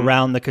and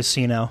around the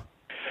casino?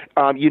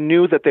 You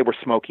knew that they were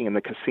smoking in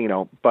the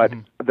casino, but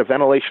the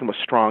ventilation was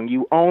strong.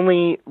 You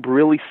only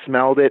really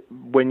smelled it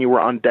when you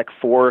were on deck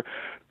 4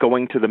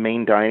 going to the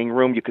main dining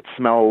room. You could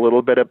smell a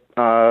little bit of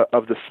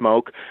the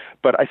smoke,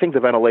 but I think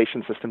the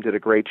ventilation system did a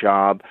great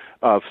job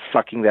of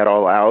sucking that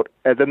all out.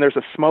 And then there's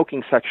a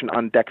smoking section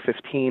on deck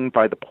 15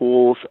 by the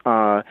pools,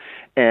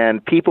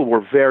 and people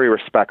were very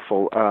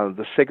respectful.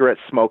 The cigarette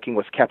smoking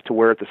was kept to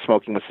where the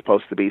smoking was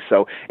supposed to be.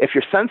 So if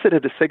you're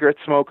sensitive to cigarette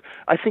smoke,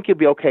 I think you'll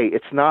be okay.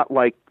 It's not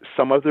like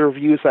some of the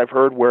reviews I've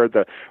heard where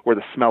the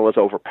smell is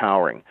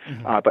overpowering.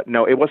 But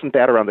no, it wasn't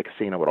bad around the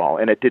casino at all,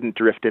 and it didn't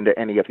drift into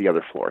any of the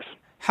other floors.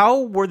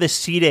 How were the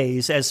sea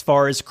days as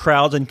far as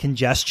crowds and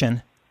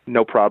congestion?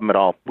 No problem at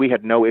all. We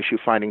had no issue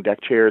finding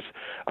deck chairs,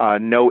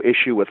 no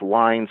issue with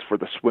lines for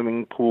the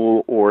swimming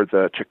pool or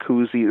the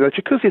jacuzzi. The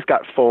jacuzzis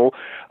got full,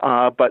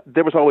 but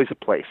there was always a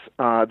place.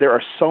 There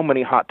are so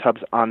many hot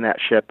tubs on that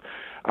ship,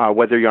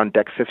 whether you're on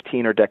deck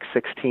 15 or deck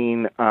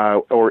 16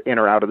 or in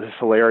or out of the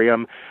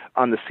solarium.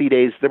 On the sea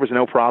days, there was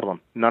no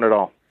problem, none at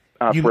all.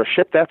 For a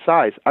ship that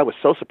size, I was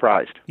so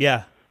surprised.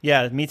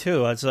 Yeah, me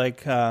too. It's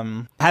like,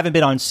 I haven't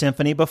been on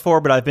Symphony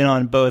before, but I've been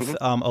on both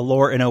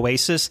Allure and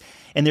Oasis,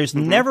 and there's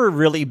never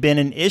really been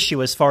an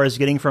issue as far as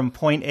getting from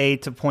point A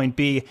to point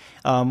B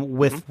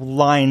with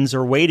lines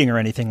or waiting or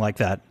anything like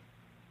that.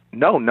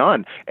 No,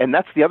 none. And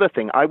that's the other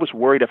thing. I was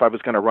worried if I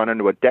was going to run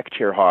into a deck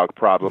chair hog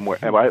problem.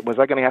 Was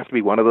I going to have to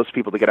be one of those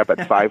people to get up at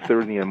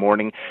 5:30 in the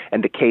morning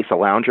and to case a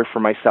lounger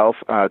for myself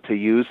to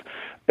use?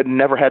 It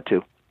never had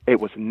to. It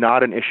was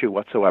not an issue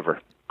whatsoever.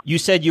 You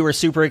said you were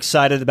super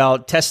excited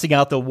about testing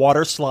out the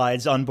water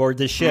slides on board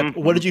the ship.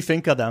 What did you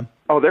think of them?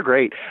 Oh, they're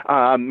great.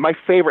 My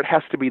favorite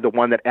has to be the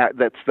one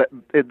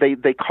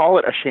they call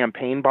it a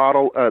champagne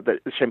bottle, the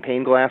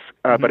champagne glass,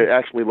 but it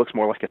actually looks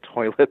more like a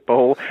toilet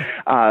bowl.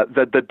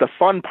 The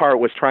fun part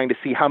was trying to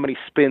see how many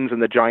spins in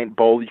the giant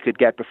bowl you could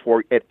get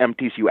before it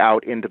empties you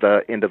out into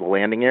the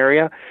landing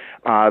area.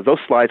 Those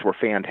slides were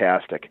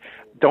fantastic.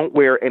 Don't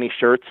wear any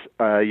shirts.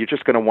 You're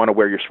just going to want to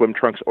wear your swim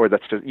trunks, or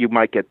you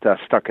might get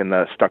stuck in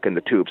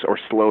the tubes or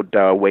slowed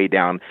way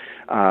down.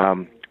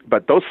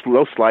 But those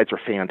slides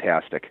were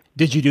fantastic.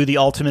 Did you do the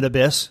ultimate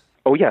abyss?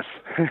 Oh, yes.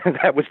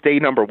 That was day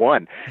number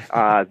one.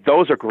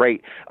 Those are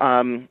great.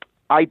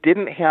 I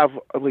didn't have.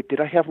 Wait, did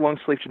I have long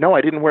sleeve? No,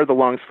 I didn't wear the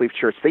long sleeve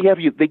shirts.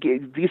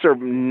 These are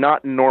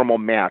not normal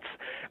mats.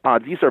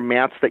 These are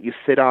mats that you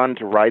sit on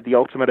to ride the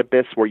Ultimate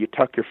Abyss, where you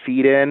tuck your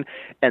feet in,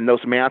 and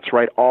those mats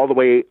ride all the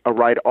way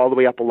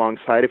up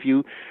alongside of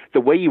you. The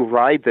way you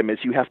ride them is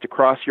you have to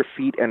cross your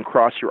feet and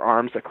cross your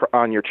arms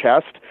on your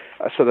chest,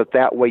 so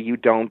that way you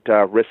don't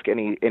risk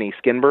any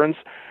skin burns.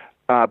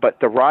 But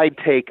the ride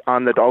take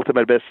on the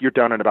Ultimate Abyss, you're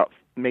done in about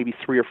maybe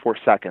 3 or 4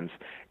 seconds.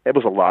 It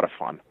was a lot of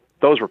fun.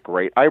 Those were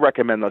great. I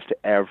recommend those to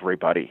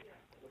everybody.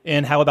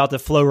 And how about the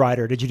Flow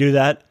Rider? Did you do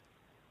that?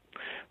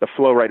 The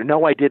Flow Rider?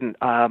 No, I didn't.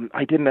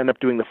 I didn't end up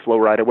doing the Flow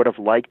Rider. I would have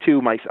liked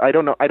to. I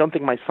don't know. I don't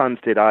think my sons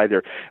did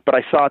either. But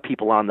I saw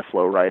people on the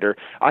Flow Rider.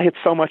 I had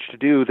so much to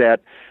do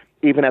that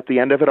even at the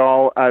end of it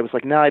all, I was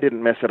like, no, I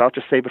didn't miss it. I'll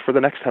just save it for the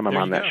next time I'm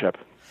on that ship.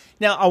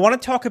 Now, I want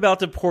to talk about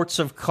the ports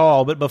of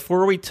call, but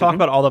before we talk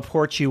about all the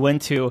ports you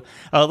went to,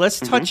 let's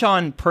touch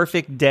on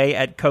Perfect Day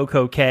at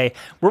Coco Cay.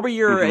 What were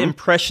your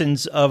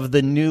impressions of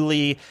the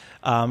newly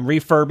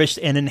refurbished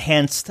and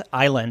enhanced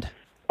island?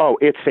 Oh,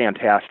 it's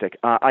fantastic.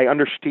 I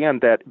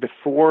understand that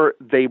before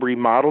they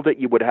remodeled it,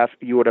 you would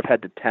have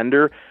had to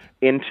tender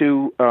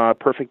into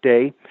Perfect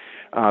Day,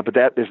 but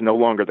that is no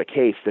longer the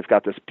case. They've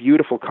got this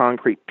beautiful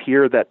concrete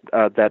pier that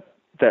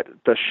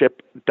the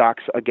ship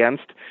docks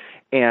against.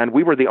 And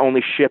we were the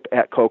only ship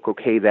at Coco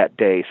Cay that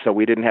day, so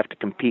we didn't have to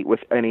compete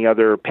with any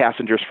other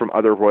passengers from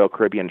other Royal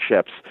Caribbean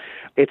ships.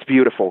 It's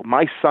beautiful.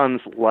 My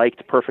sons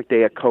liked Perfect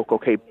Day at Coco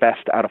Cay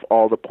best out of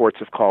all the ports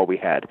of call we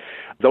had.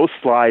 Those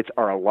slides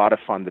are a lot of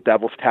fun. The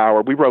Devil's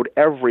Tower, we rode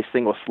every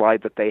single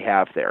slide that they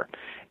have there.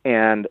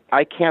 And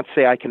I can't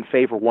say I can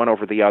favor one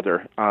over the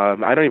other.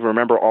 I don't even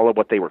remember all of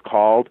what they were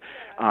called,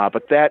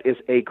 but that is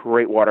a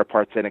great water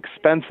park. It's an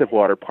expensive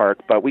water park,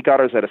 but we got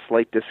ours at a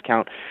slight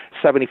discount,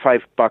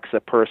 $75 a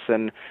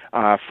person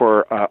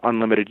for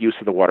unlimited use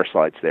of the water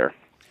slides there.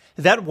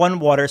 That one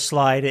water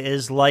slide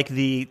is like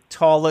the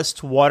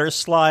tallest water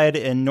slide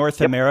in North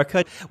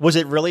America. Was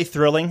it really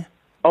thrilling?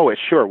 Oh, it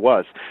sure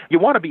was. You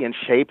want to be in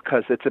shape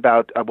because it's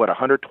about,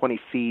 120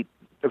 feet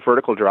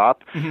vertical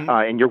drop,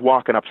 and you're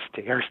walking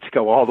upstairs to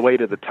go all the way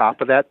to the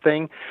top of that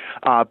thing.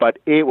 But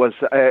it was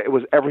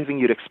everything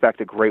you'd expect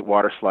a great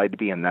water slide to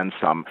be, and then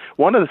some.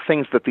 One of the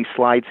things that these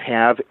slides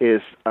have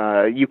is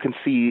you can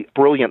see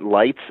brilliant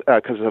lights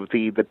because of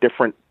the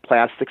different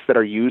plastics that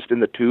are used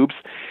in the tubes.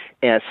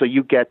 And so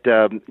you get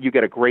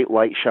a great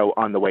light show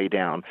on the way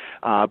down,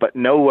 but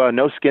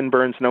no skin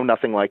burns, no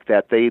nothing like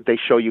that. They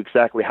show you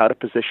exactly how to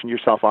position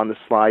yourself on the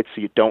slide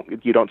so you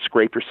don't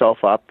scrape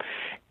yourself up,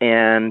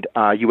 and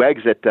you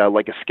exit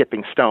like a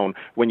skipping stone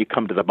when you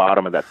come to the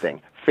bottom of that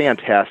thing.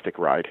 Fantastic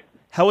ride.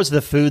 How was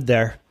the food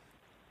there?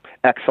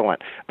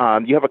 Excellent.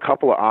 You have a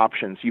couple of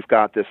options. You've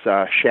got this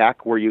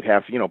shack where you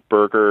have,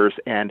 burgers,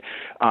 and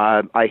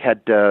I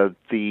had the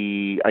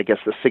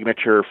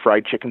signature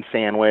fried chicken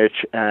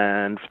sandwich,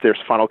 and there's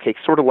funnel cake,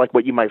 sort of like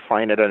what you might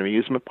find at an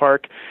amusement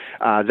park.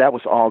 That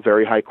was all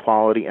very high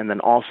quality, and then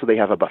also they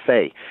have a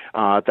buffet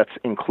that's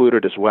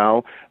included as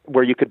well,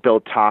 where you could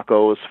build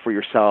tacos for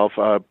yourself,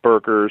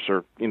 burgers,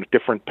 or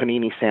different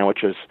panini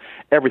sandwiches.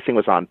 Everything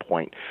was on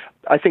point.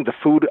 I think the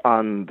food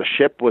on the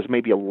ship was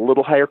maybe a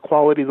little higher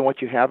quality than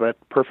what you have at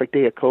Perfect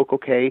Day at Coco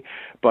Cay,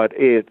 but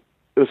it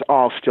was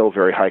all still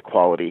very high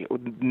quality.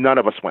 None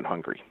of us went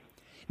hungry.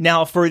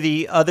 Now, for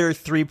the other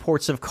 3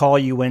 ports of call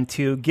you went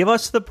to, give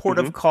us the port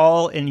of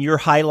call and your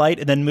highlight,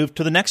 and then move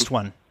to the next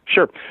one.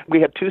 Sure.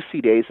 We had 2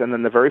 sea days, and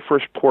then the very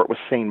first port was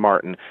St.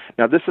 Martin.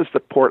 Now, this is the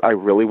port I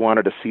really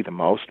wanted to see the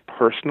most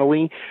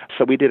personally.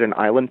 So we did an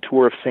island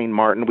tour of St.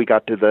 Martin. We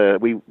got to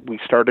we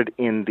started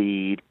in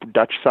the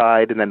Dutch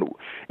side, and then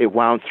it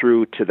wound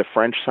through to the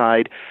French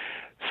side.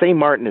 St.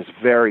 Martin is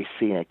very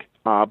scenic.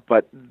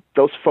 But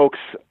those folks,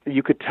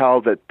 you could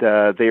tell that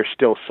they are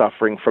still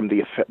suffering from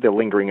the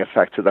lingering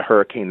effects of the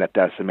hurricane that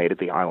decimated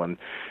the island.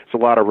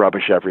 There's a lot of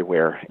rubbish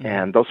everywhere,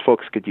 and those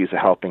folks could use a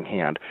helping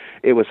hand.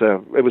 It was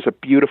a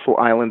beautiful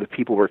island. The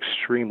people were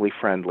extremely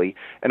friendly,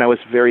 and I was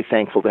very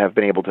thankful to have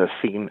been able to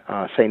see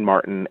St.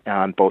 Martin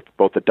on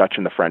both the Dutch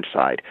and the French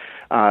side.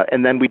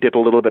 And then we did a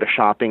little bit of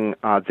shopping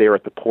there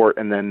at the port,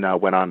 and then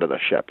went on to the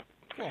ship.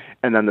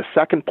 And then the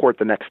second port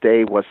the next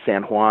day was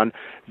San Juan.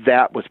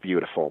 That was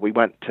beautiful. We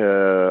went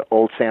to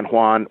Old San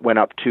Juan, went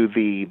up to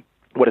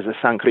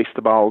San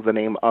Cristobal, the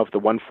name of the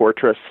one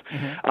fortress.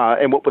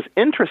 And what was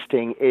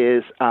interesting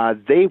is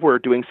they were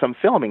doing some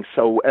filming.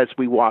 So as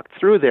we walked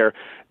through there,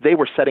 they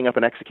were setting up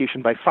an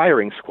execution by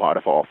firing squad,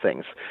 of all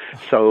things.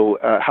 So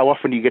how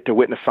often do you get to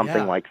witness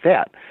something like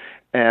that?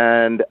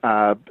 And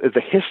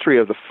the history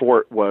of the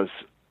fort was,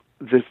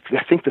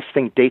 I think this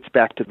thing dates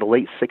back to the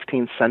late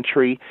 16th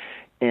century,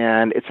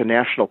 and it's a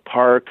national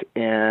park,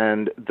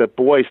 and the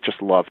boys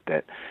just loved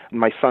it.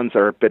 My sons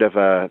are a bit of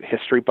a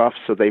history buff,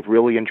 so they've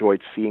really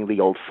enjoyed seeing the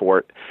old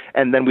fort.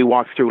 And then we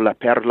walked through La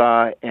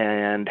Perla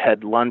and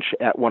had lunch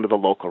at one of the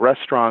local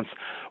restaurants,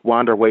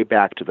 wound our way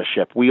back to the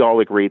ship. We all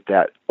agreed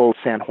that Old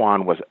San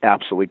Juan was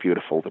absolutely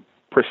beautiful.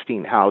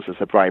 pristine houses,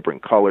 the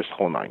vibrant colors,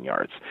 whole 9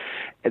 yards.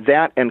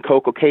 That and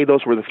Coco Cay,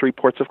 those were the 3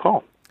 ports of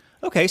call.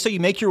 Okay, so you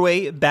make your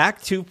way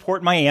back to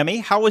Port Miami.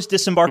 How was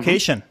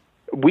disembarkation?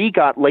 We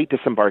got late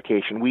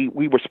disembarkation. We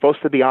were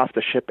supposed to be off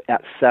the ship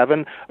at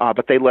 7,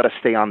 but they let us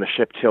stay on the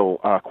ship till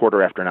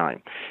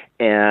 9:15.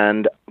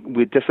 And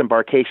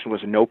disembarkation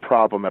was no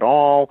problem at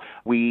all.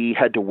 We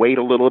had to wait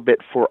a little bit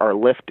for our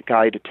lift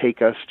guy to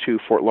take us to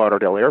Fort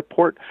Lauderdale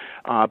Airport,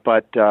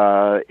 but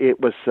it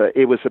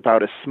was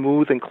about as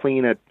smooth and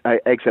clean an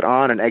exit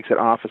on and exit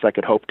off as I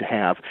could hope to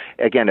have.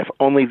 Again, if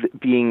only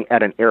being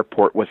at an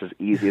airport was as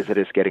easy as it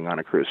is getting on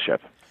a cruise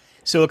ship.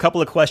 So a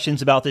couple of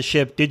questions about the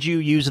ship. Did you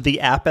use the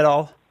app at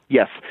all?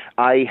 Yes,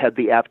 I had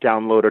the app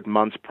downloaded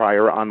months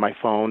prior on my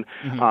phone.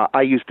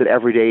 I used it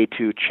every day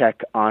to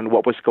check on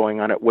what was going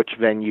on at which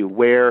venue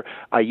where.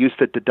 I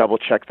used it to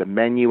double-check the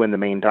menu in the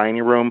main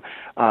dining room.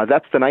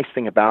 That's the nice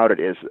thing about it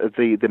is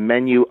the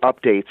menu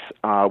updates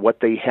what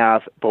they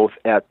have both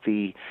at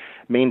the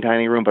main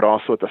dining room but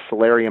also at the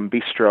Solarium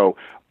Bistro,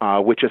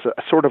 which is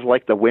sort of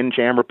like the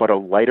Windjammer but a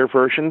lighter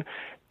version.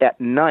 At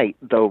night,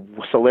 the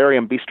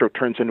Solarium Bistro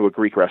turns into a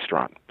Greek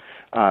restaurant.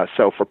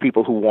 So for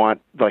people who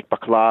want like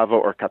baklava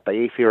or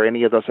kataifi or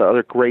any of those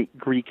other great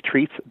Greek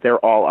treats,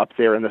 they're all up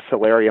there in the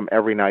solarium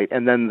every night.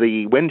 And then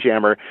the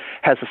Windjammer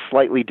has a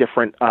slightly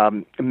different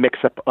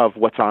mix-up of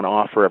what's on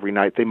offer every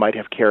night. They might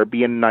have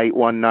Caribbean night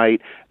one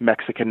night,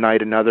 Mexican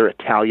night another,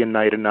 Italian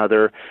night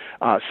another.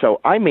 So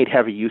I made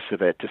heavy use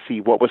of it to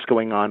see what was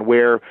going on,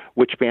 where,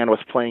 which band was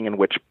playing in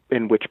which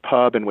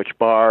pub, in which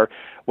bar,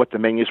 what the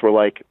menus were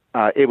like.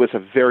 It was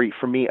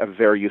for me, a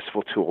very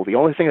useful tool. The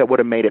only thing that would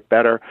have made it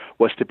better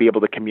was to be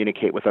able to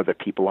communicate with other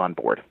people on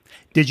board.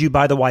 Did you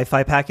buy the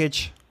Wi-Fi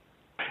package?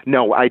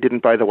 No, I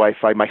didn't buy the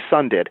Wi-Fi. My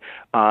son did,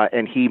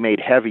 and he made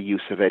heavy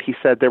use of it. He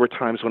said there were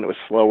times when it was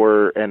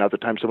slower and other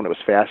times when it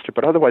was faster,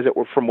 but otherwise,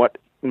 from what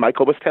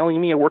Michael was telling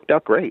me, it worked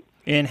out great.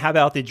 And how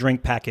about the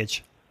drink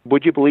package?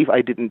 Would you believe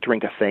I didn't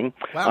drink a thing?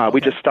 Wow, okay.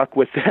 We just stuck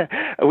with the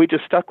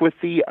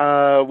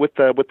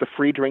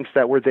free drinks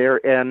that were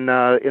there and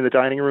in the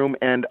dining room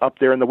and up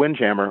there in the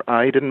Windjammer.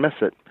 I didn't miss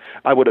it.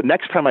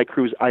 Next time I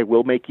cruise, I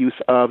will make use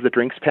of the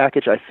drinks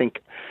package. I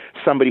think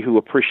somebody who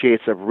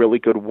appreciates a really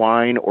good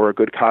wine or a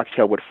good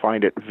cocktail would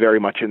find it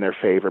very much in their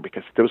favor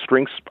because those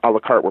drinks a la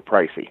carte were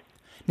pricey.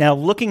 Now,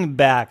 looking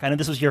back, I know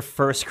this was your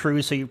first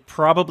cruise, so you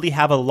probably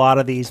have a lot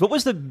of these. What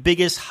was the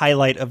biggest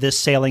highlight of this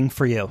sailing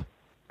for you?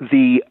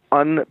 The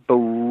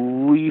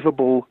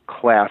unbelievable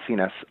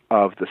classiness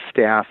of the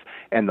staff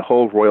and the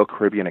whole Royal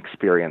Caribbean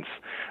experience.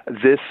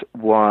 This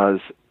was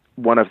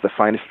one of the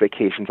finest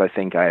vacations I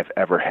think I have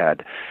ever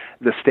had.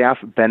 The staff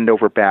bend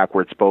over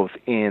backwards, both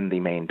in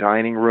the main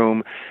dining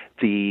room,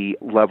 the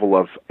level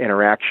of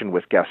interaction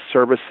with guest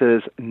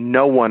services.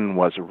 No one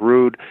was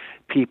rude.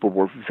 People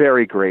were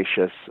very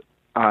gracious.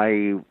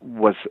 I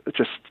was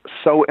just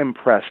so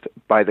impressed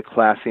by the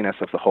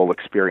classiness of the whole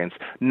experience.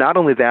 Not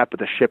only that,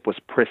 but the ship was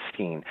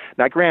pristine.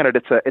 Now, granted,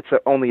 it's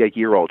only a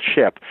year-old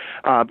ship,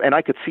 and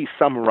I could see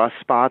some rust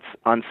spots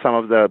on some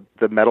of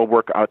the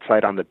metalwork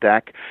outside on the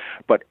deck,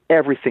 but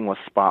everything was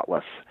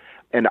spotless.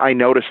 And I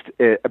noticed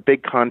a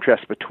big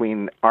contrast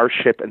between our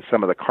ship and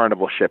some of the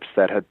Carnival ships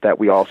that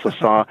we also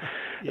saw.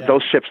 Yeah.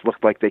 Those ships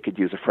looked like they could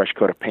use a fresh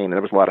coat of paint, and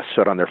there was a lot of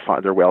soot on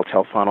their whale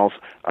tail funnels.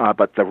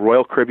 But the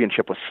Royal Caribbean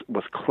ship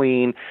was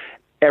clean.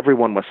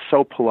 Everyone was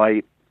so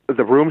polite.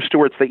 The room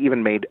stewards, they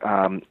even made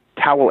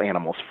towel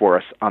animals for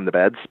us on the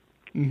beds.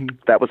 Mm-hmm.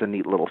 That was a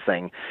neat little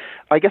thing.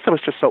 I guess I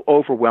was just so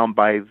overwhelmed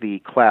by the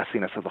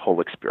classiness of the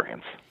whole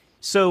experience.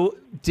 So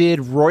did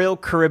Royal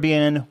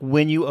Caribbean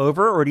win you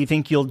over, or do you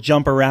think you'll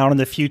jump around in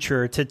the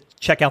future to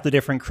check out the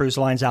different cruise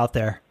lines out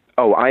there?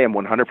 Oh, I am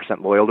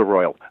 100% loyal to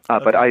Royal,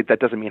 okay. But that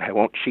doesn't mean I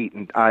won't cheat.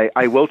 And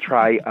I will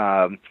try.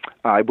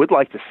 I would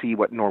like to see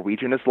what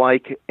Norwegian is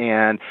like.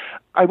 And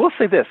I will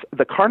say this,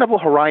 the Carnival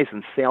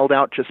Horizon sailed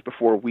out just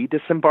before we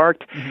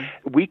disembarked.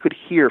 Mm-hmm. We could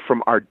hear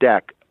from our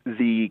deck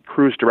the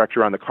cruise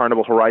director on the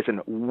Carnival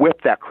Horizon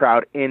whipped that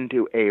crowd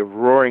into a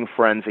roaring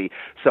frenzy.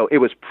 So it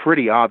was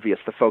pretty obvious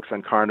the folks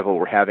on Carnival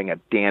were having a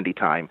dandy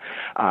time.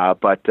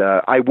 But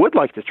I would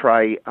like to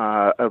try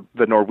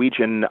the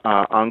Norwegian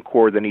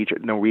Encore, the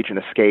Norwegian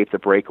Escape, the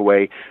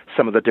Breakaway,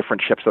 some of the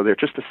different ships out there,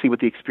 just to see what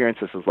the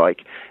experiences is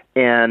like.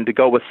 And to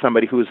go with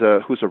somebody who's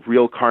a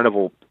real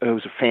Carnival,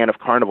 who's a fan of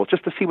Carnival,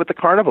 just to see what the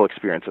Carnival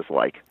experience is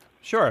like.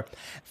 Sure.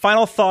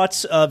 Final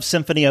thoughts of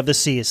Symphony of the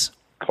Seas.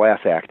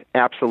 Class act,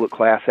 absolute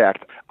class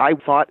act. I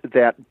thought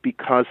that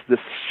because this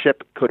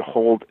ship could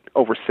hold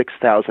over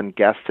 6,000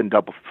 guests in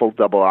full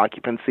double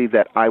occupancy,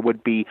 that I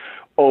would be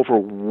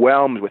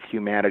overwhelmed with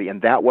humanity,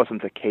 and that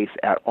wasn't the case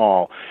at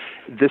all.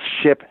 This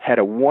ship had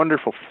a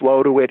wonderful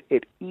flow to it.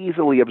 It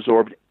easily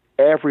absorbed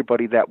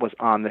everybody that was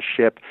on the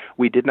ship.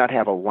 We did not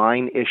have a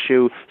line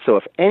issue, so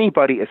if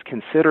anybody is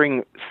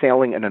considering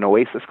sailing in an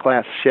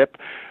Oasis-class ship,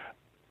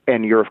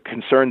 and you're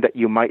concerned that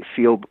you might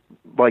feel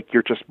like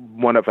you're just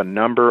one of a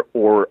number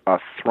or a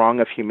throng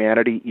of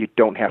humanity, you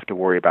don't have to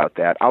worry about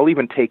that. I'll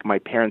even take my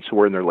parents who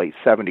were in their late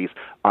 70s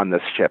on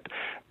this ship.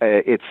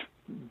 It's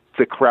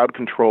The crowd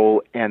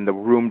control and the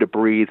room to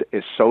breathe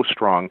is so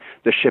strong.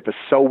 The ship is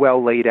so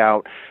well laid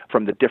out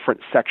from the different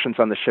sections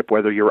on the ship,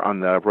 whether you're on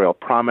the Royal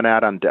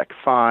Promenade on Deck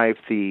 5,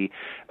 the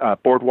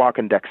boardwalk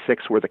on Deck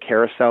 6 where the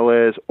carousel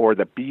is, or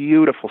the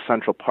beautiful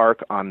Central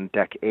Park on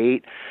Deck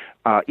 8,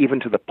 even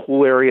to the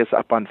pool areas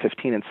up on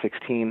 15 and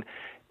 16.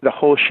 The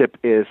whole ship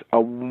is a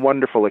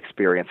wonderful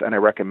experience, and I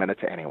recommend it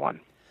to anyone.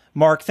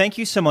 Mark, thank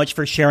you so much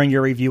for sharing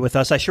your review with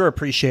us. I sure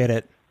appreciate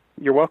it.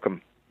 You're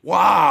welcome.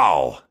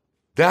 Wow.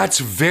 That's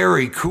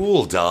very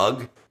cool,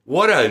 Doug.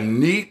 What a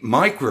neat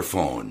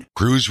microphone.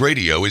 Cruise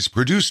Radio is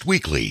produced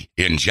weekly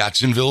in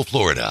Jacksonville,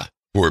 Florida.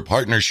 For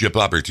partnership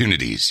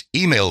opportunities,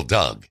 email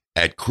Doug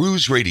at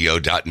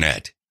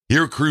cruiseradio.net.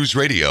 Hear Cruise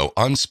Radio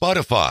on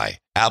Spotify,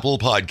 Apple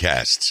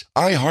Podcasts,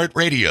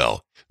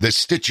 iHeartRadio, the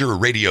Stitcher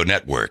Radio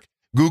Network,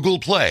 Google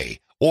Play,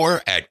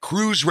 or at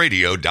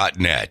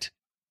cruiseradio.net.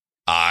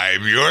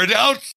 I'm your announcer.